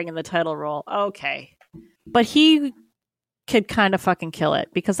starring in the title role. Okay. But he could kind of fucking kill it,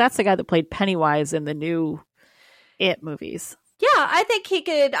 because that's the guy that played Pennywise in the new It movies. Yeah, I think he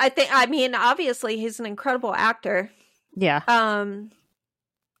could. I mean, obviously he's an incredible actor. Yeah.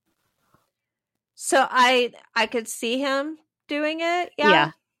 So I could see him doing it.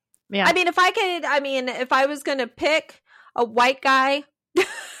 Yeah. Yeah. I mean, if I was going to pick a white guy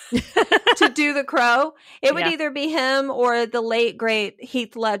to do The Crow, it would either be him or the late great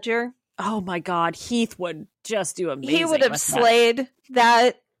Heath Ledger. Oh my God, Heath would just do amazing. He would have slayed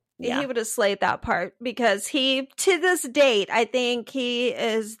that. Yeah. He would have slayed that part, because he, to this date, I think he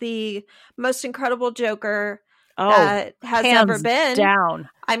is the most incredible Joker that has ever been. Down.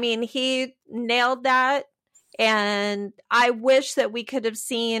 I mean, he nailed that. And I wish that we could have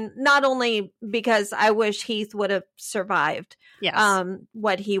seen, not only because I wish Heath would have survived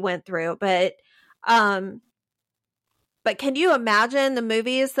what he went through, but can you imagine the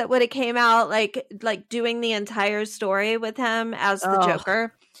movies that would have came out like doing the entire story with him as the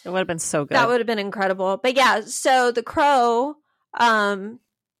Joker? It would have been so good. That would have been incredible. But yeah, so The Crow,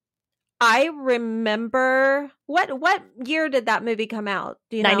 I remember what year did that movie come out?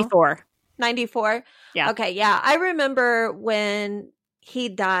 Do you know? 94. 94? Yeah. Okay, yeah. I remember when he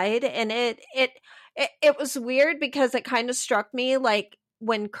died, and it was weird because it kind of struck me like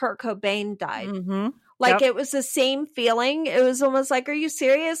when Kurt Cobain died. Mm-hmm. Like it was the same feeling. It was almost like, are you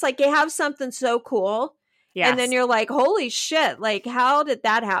serious? Like you have something so cool. Yes. And then you're like, holy shit, like how did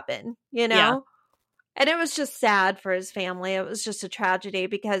that happen? You know? Yeah. And it was just sad for his family. It was just a tragedy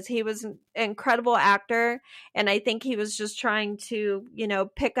because he was an incredible actor. And I think he was just trying to, you know,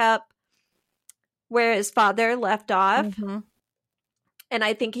 pick up where his father left off. Mm-hmm. And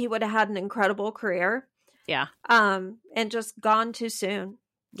I think he would have had an incredible career. Yeah. And just gone too soon.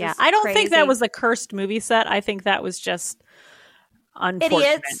 Yeah. Just I don't crazy. think that was a cursed movie set. I think that was just unfortunate.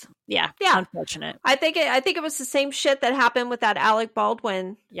 Idiots. Yeah. Yeah. Unfortunate. I think it was the same shit that happened with that Alec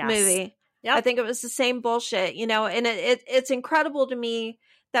Baldwin movie. Yep. I think it was the same bullshit, you know, and it's incredible to me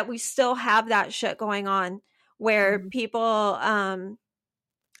that we still have that shit going on where people are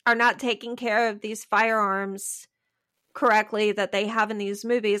not taking care of these firearms correctly that they have in these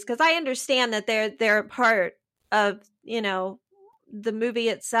movies. Because I understand that they're part of, you know, the movie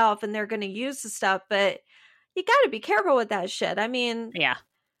itself and they're going to use the stuff, but you got to be careful with that shit. I mean, yeah.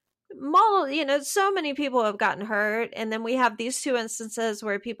 You know, so many people have gotten hurt, and then we have these two instances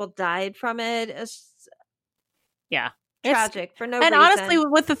where people died from it. It's tragic for no reason. And honestly,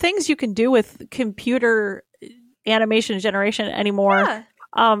 with the things you can do with computer animation generation anymore,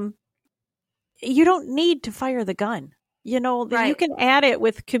 you don't need to fire the gun. You know, you can add it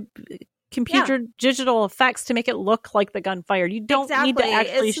with computer digital effects to make it look like the gun fired. You don't need to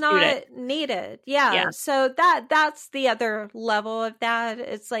actually shoot it. It's not needed. Yeah. So that's the other level of that.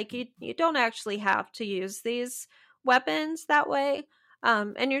 It's like you don't actually have to use these weapons that way.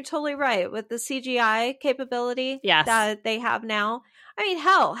 And you're totally right with the CGI capability that they have now. I mean,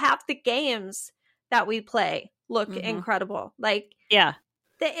 hell, half the games that we play look incredible. Like,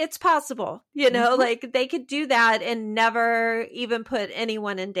 it's possible, you know, like they could do that and never even put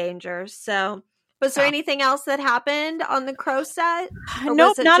anyone in danger. So was there anything else that happened on the Crow set?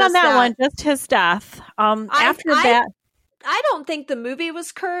 Nope, not on that one, just his death. After that, I don't think the movie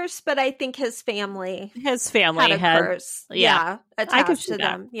was cursed, but I think his family had a curse. Attached to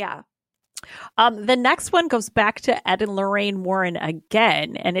them. Yeah. The next one goes back to Ed and Lorraine Warren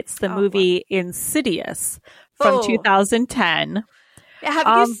again, and it's the movie Insidious from 2010.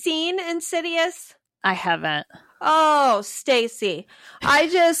 Have you seen Insidious? I haven't. Oh, Stacy.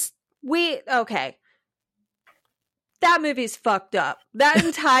 Okay. That movie's fucked up. That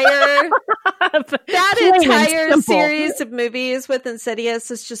entire series of movies with Insidious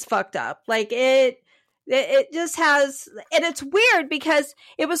is just fucked up. Like it just has, and it's weird because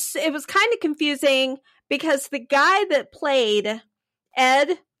it was kind of confusing because the guy that played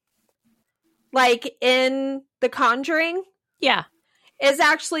Ed, like in The Conjuring, is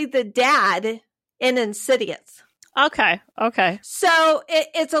actually the dad in Insidious. Okay. So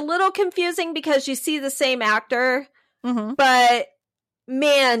it's a little confusing because you see the same actor, but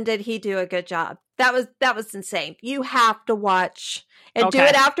man, did he do a good job. That was insane. You have to watch and do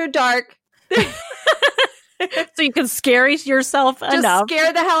it after dark. So you can scare yourself enough. Just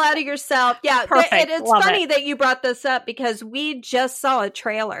scare the hell out of yourself. Yeah. Perfect. It's funny that you brought this up because we just saw a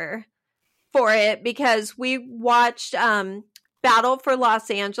trailer for it because we watched Battle for Los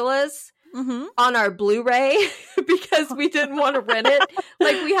Angeles on our Blu-ray because we didn't want to rent it.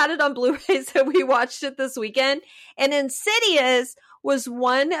 Like we had it on Blu-ray, so we watched it this weekend. And Insidious was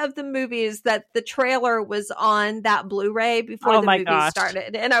one of the movies that the trailer was on that Blu-ray before the movie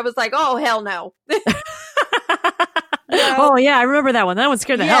started. And I was like, oh, hell no. Oh, yeah, I remember that one. That one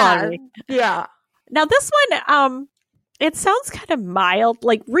scared the hell out of me. Yeah. Now, this one, it sounds kind of mild.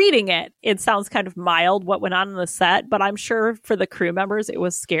 Like, reading it sounds kind of mild what went on in the set, but I'm sure for the crew members, it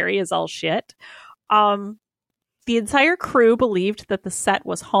was scary as all shit. The entire crew believed that the set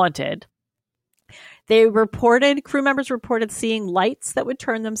was haunted. Crew members reported seeing lights that would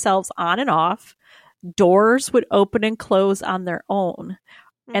turn themselves on and off. Doors would open and close on their own.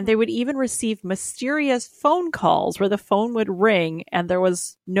 And they would even receive mysterious phone calls where the phone would ring and there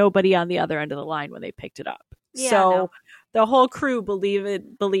was nobody on the other end of the line when they picked it up. The whole crew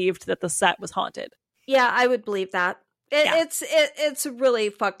believed that the set was haunted. Yeah, I would believe that. It's a really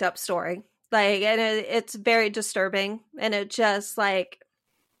fucked up story. Like, and it's very disturbing. And it just like,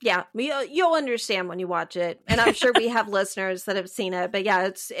 yeah, you'll understand when you watch it. And I'm sure we have listeners that have seen it. But yeah,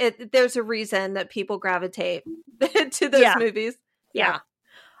 there's a reason that people gravitate to those movies. Yeah.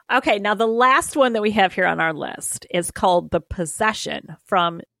 Okay, now the last one that we have here on our list is called The Possession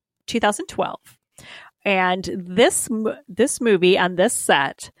from 2012. And this movie on this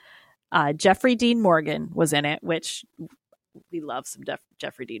set Jeffrey Dean Morgan was in it, which we love some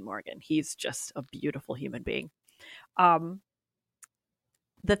Jeffrey Dean Morgan. He's just a beautiful human being.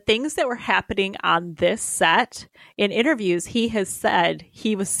 The things that were happening on this set, in interviews, he has said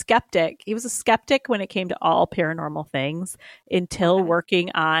he was skeptic. He was a skeptic when it came to all paranormal things until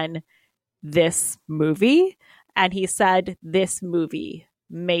working on this movie. And he said this movie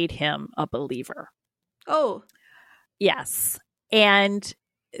made him a believer. Oh. Yes. And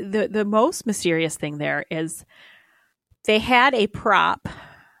the most mysterious thing there is they had a prop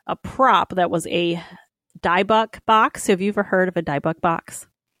that was a diebuck box. Have you ever heard of a diebuck box?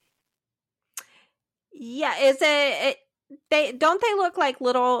 Yeah, is it they look like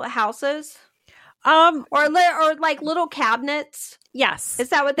little houses? Or like little cabinets? Yes. Is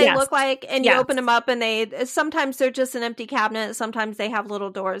that what they look like? And you open them up and sometimes they're just an empty cabinet, sometimes they have little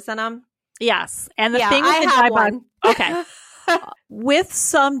doors in them. Yes. And the thing with the diebuck, okay. With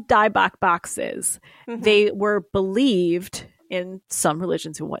some diebuck boxes, they were believed in some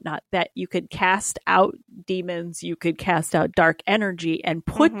religions and whatnot that you could cast out demons, you could cast out dark energy and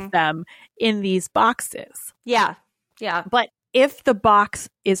put them in these boxes. Yeah. Yeah. But if the box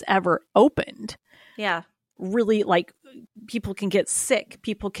is ever opened, really, like, people can get sick,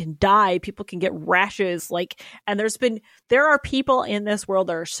 people can die, people can get rashes, like, and there are people in this world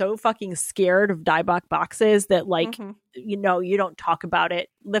that are so fucking scared of diebuck boxes that, like, you don't talk about it.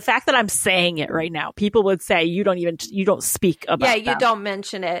 The fact that I'm saying it right now, people would say you don't speak about them. You don't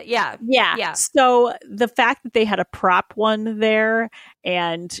mention it. Yeah. So the fact that they had a prop one there,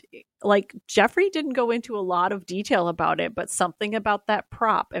 and like, Jeffrey didn't go into a lot of detail about it, but something about that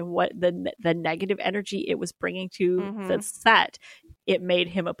prop and what the negative energy it was bringing to the set, it made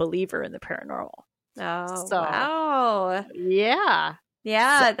him a believer in the paranormal. Oh, wow. Yeah.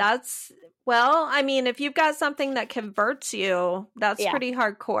 Yeah, that's, well, I mean, if you've got something that converts you, that's pretty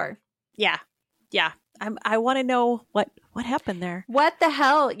hardcore. Yeah. Yeah. I want to know what happened there. What the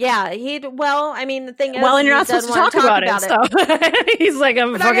hell? Yeah. I mean, the thing is, and you're not supposed to talk about it. So he's like,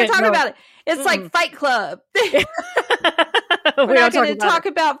 we're not going to talk about it. It's like Fight Club. We're not going to talk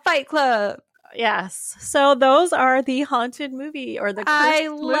about Fight Club. Yes. So those are the haunted movie or the I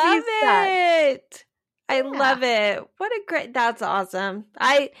love it. I love it. What a great, that's awesome.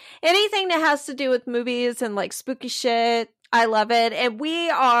 Anything that has to do with movies and like spooky shit, I love it. And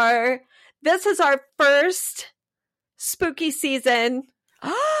this is our first spooky season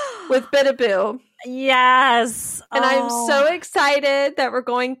with Bidaboo. Yes. And I'm so excited that we're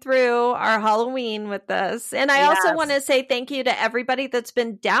going through our Halloween with this. And I also want to say thank you to everybody that's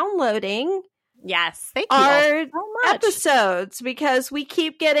been downloading. Yes. Thank you our so much. Episodes, because we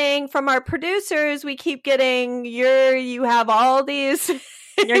keep getting from our producers, you have all these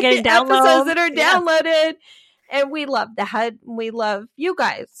You're getting episodes that are downloaded. And we love that. We love you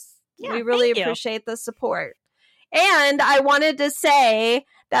guys. Yeah, we really appreciate the support. And I wanted to say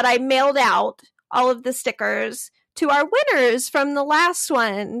that I mailed out all of the stickers to our winners from the last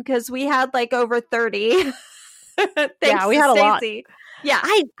one, because we had like over 30. Thanks we had a lot. Yeah,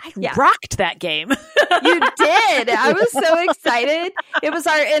 I rocked that game. You did. I was so excited. It was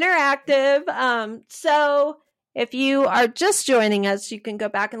our interactive. So if you are just joining us, you can go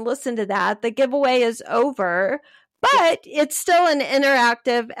back and listen to that. The giveaway is over. But it's still an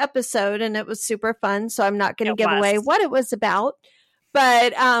interactive episode, and it was super fun. So I'm not going to give away what it was about.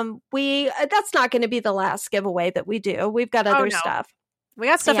 But that's not going to be the last giveaway that we do. We've got other stuff. We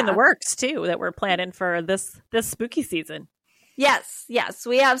got stuff in the works too that we're planning for this spooky season. Yes.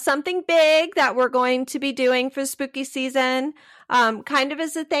 We have something big that we're going to be doing for spooky season, kind of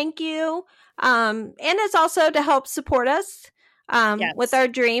as a thank you, and it's also to help support us with our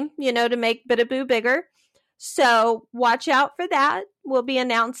dream, to make Bidaboo bigger. So watch out for that. We'll be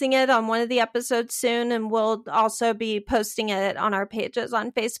announcing it on one of the episodes soon, and we'll also be posting it on our pages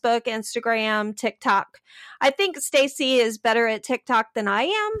on Facebook, Instagram, TikTok. I think Stacy is better at TikTok than I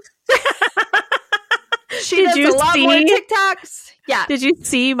am. She does a lot more TikToks. Yeah. Did you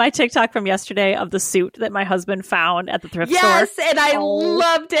see my TikTok from yesterday of the suit that my husband found at the thrift store? Yes, and I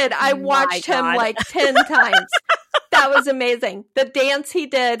loved it. I watched him like 10 times. That was amazing. The dance he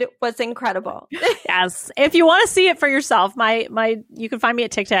did was incredible. Yes. If you want to see it for yourself, you can find me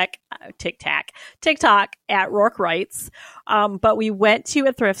at TikTok at Rourke Writes. But we went to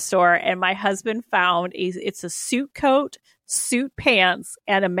a thrift store, and my husband found it's a suit coat, suit pants,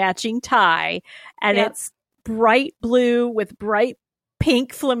 and a matching tie, and it's bright blue with bright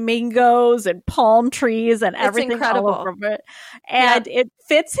pink flamingos and palm trees and everything all over it. And it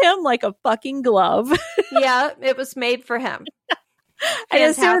fits him like a fucking glove. Yeah, it was made for him. And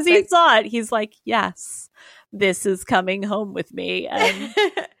as soon as he saw it, he's like, yes. this is coming home with me. And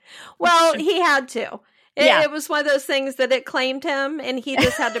well, he had to. Yeah. It was one of those things that it claimed him, and he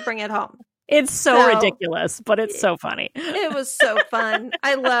just had to bring it home. It's so ridiculous, but it's so funny. It was so fun.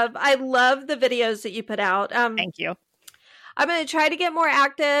 I love the videos that you put out. Thank you. I'm going to try to get more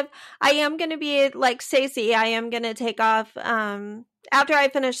active. I am going to be like Stacey. I am going to take off. After I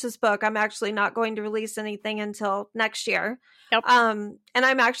finish this book, I'm actually not going to release anything until next year. Yep. And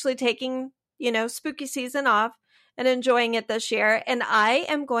I'm actually taking, spooky season off and enjoying it this year. And I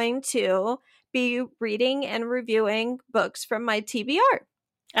am going to be reading and reviewing books from my TBR.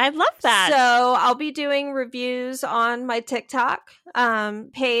 I love that. So I'll be doing reviews on my TikTok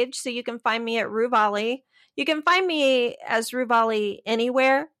page. So you can find me at Ruvali. You can find me as Ruvali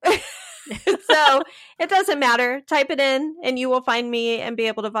anywhere. So it doesn't matter. Type it in and you will find me and be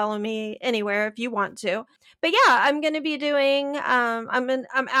able to follow me anywhere if you want to. But yeah, I'm going to be doing,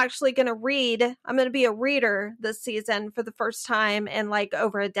 I'm actually going to read. I'm going to be a reader this season for the first time in like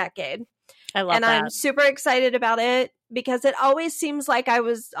over a decade. I love that. And I'm super excited about it because it always seems like I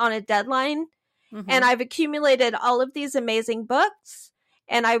was on a deadline and I've accumulated all of these amazing books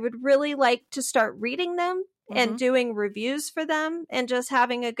and I would really like to start reading them and doing reviews for them and just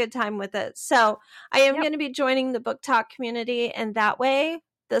having a good time with it. So I am going to be joining the Book Talk community in that way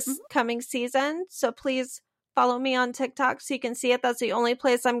this coming season. So please follow me on TikTok so you can see it. That's the only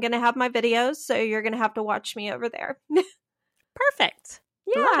place I'm going to have my videos. So you're going to have to watch me over there. Perfect.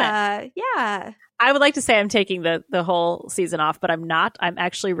 Yeah. I would like to say I'm taking the whole season off, but I'm not. I'm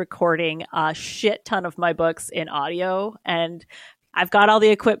actually recording a shit ton of my books in audio, and I've got all the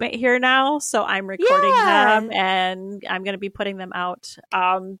equipment here now, so I'm recording them, and I'm going to be putting them out.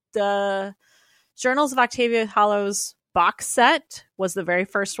 The Journals of Octavia Hollows box set was the very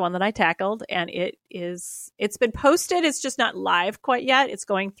first one that I tackled, and it's been posted. It's just not live quite yet. It's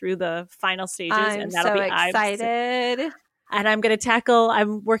going through the final stages, and that'll be excited. And I'm going to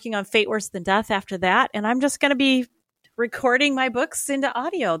I'm working on Fate Worse Than Death after that. And I'm just going to be recording my books into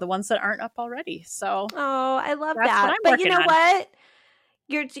audio, the ones that aren't up already. So, I love that. But you know what?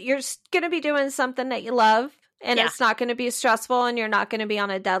 You're going to be doing something that you love and it's not going to be stressful and you're not going to be on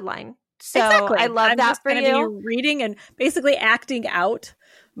a deadline. So exactly. I love that for you. I'm just going to be reading and basically acting out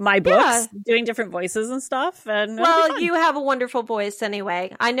my books, doing different voices and stuff. And you have a wonderful voice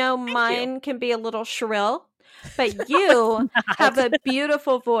anyway. I know mine can be a little shrill. But you have a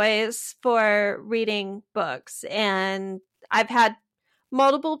beautiful voice for reading books. And I've had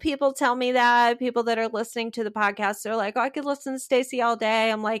multiple people tell me that. People that are listening to the podcast, they're like, I could listen to Stacey all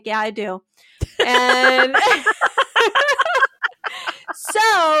day. I'm like, yeah, I do. And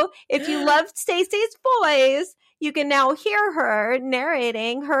so if you loved Stacey's voice, you can now hear her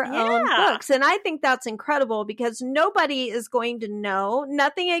narrating her own books. And I think that's incredible because nobody is going to know.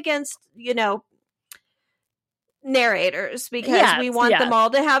 Nothing against, narrators because we want them all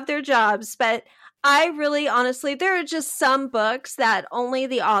to have their jobs, but I really honestly there are just some books that only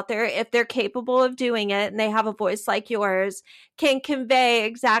the author, if they're capable of doing it and they have a voice like yours, can convey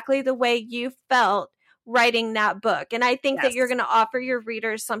exactly the way you felt writing that book. And I think that you're going to offer your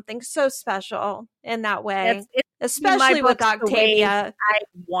readers something so special in that way, especially with Octavia. I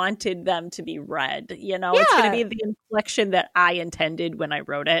wanted them to be read, it's going to be the inflection that I intended when I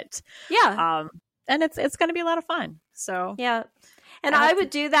wrote it. And it's going to be a lot of fun. So and I would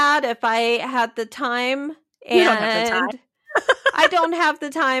do that if I had the time. And you don't have the time. I don't have the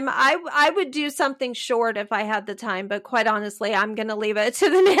time. I would do something short if I had the time, but quite honestly, I'm going to leave it to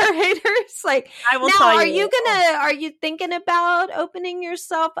the narrators. Like, I will tell you. Are you thinking about opening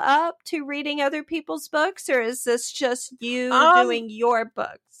yourself up to reading other people's books, or is this just you doing your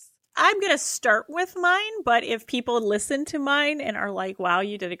books? I'm going to start with mine, but if people listen to mine and are like, wow,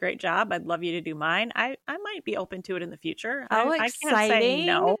 you did a great job, I'd love you to do mine, I might be open to it in the future. Oh, I exciting. can't say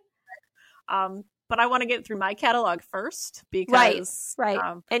no. But I want to get through my catalog first because... Right.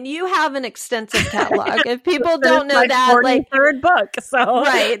 And you have an extensive catalog. If people don't know that, like... third book, so...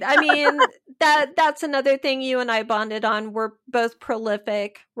 Right. I mean, that's another thing you and I bonded on. We're both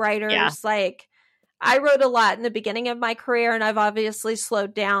prolific writers. Yeah. Like... I wrote a lot in the beginning of my career, and I've obviously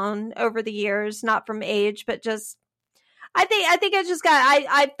slowed down over the years, not from age, but just, I think I just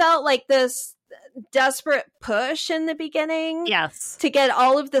I felt like this desperate push in the beginning. Yes. To get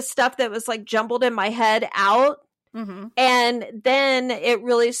all of the stuff that was like jumbled in my head out. Mm-hmm. And then I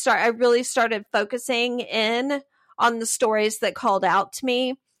really started focusing in on the stories that called out to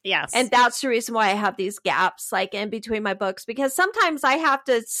me. Yes. And that's the reason why I have these gaps like in between my books, because sometimes I have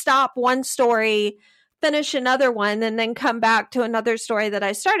to stop one story, finish another one, and then come back to another story that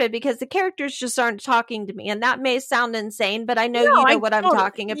I started because the characters just aren't talking to me. And that may sound insane, but I know you know what I'm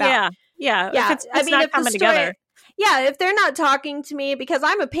talking about. Yeah. Yeah. If it's not if the coming story, together. yeah, if they're not talking to me, because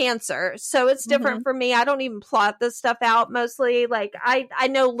I'm a pantser, so it's different for me. I don't even plot this stuff out mostly. Like I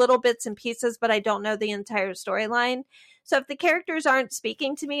know little bits and pieces, but I don't know the entire storyline. So if the characters aren't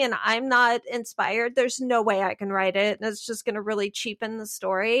speaking to me and I'm not inspired, there's no way I can write it. And it's just going to really cheapen the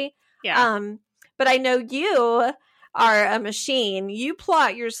story. Yeah. But I know you are a machine. You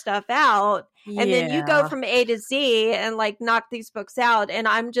plot your stuff out and then you go from A to Z and like knock these books out. And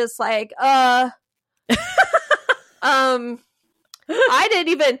I'm just like, I didn't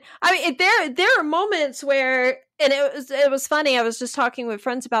even, I mean, there are moments where, and it was funny. I was just talking with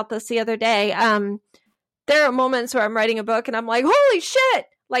friends about this the other day. There are moments where I'm writing a book and I'm like, holy shit,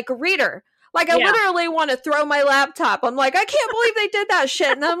 like a reader. Like I literally want to throw my laptop. I'm like, I can't believe they did that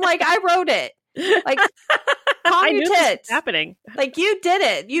shit. And I'm like, I wrote it. Like, calm your tits. Happening. Like you did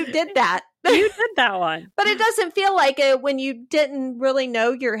it. You did that. You did that one. But it doesn't feel like it when you didn't really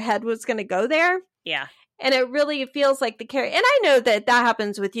know your head was going to go there. Yeah. And it really feels like the character. And I know that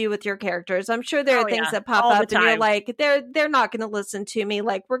happens with you with your characters. I'm sure there are things that pop up and you're like, they're not going to listen to me.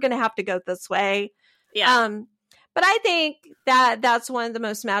 Like, we're going to have to go this way. Yeah. But I think that's one of the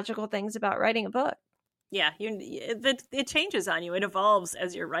most magical things about writing a book. Yeah. It changes on you. It evolves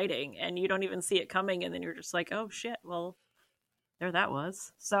as you're writing and you don't even see it coming. And then you're just like, oh shit. Well, there that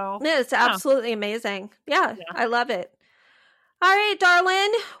was. So it's absolutely amazing. Yeah. I love it. All right,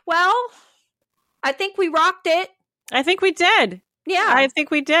 darling. Well, I think we rocked it. I think we did. Yeah. I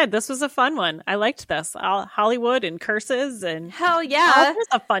think we did. This was a fun one. I liked this. Hollywood and curses and hell yeah. All sorts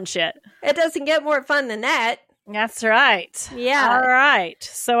of fun shit. It doesn't get more fun than that. That's right. Yeah. All right.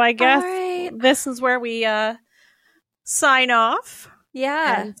 So I guess this is where we sign off.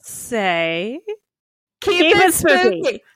 Yeah. And say keep it spooky.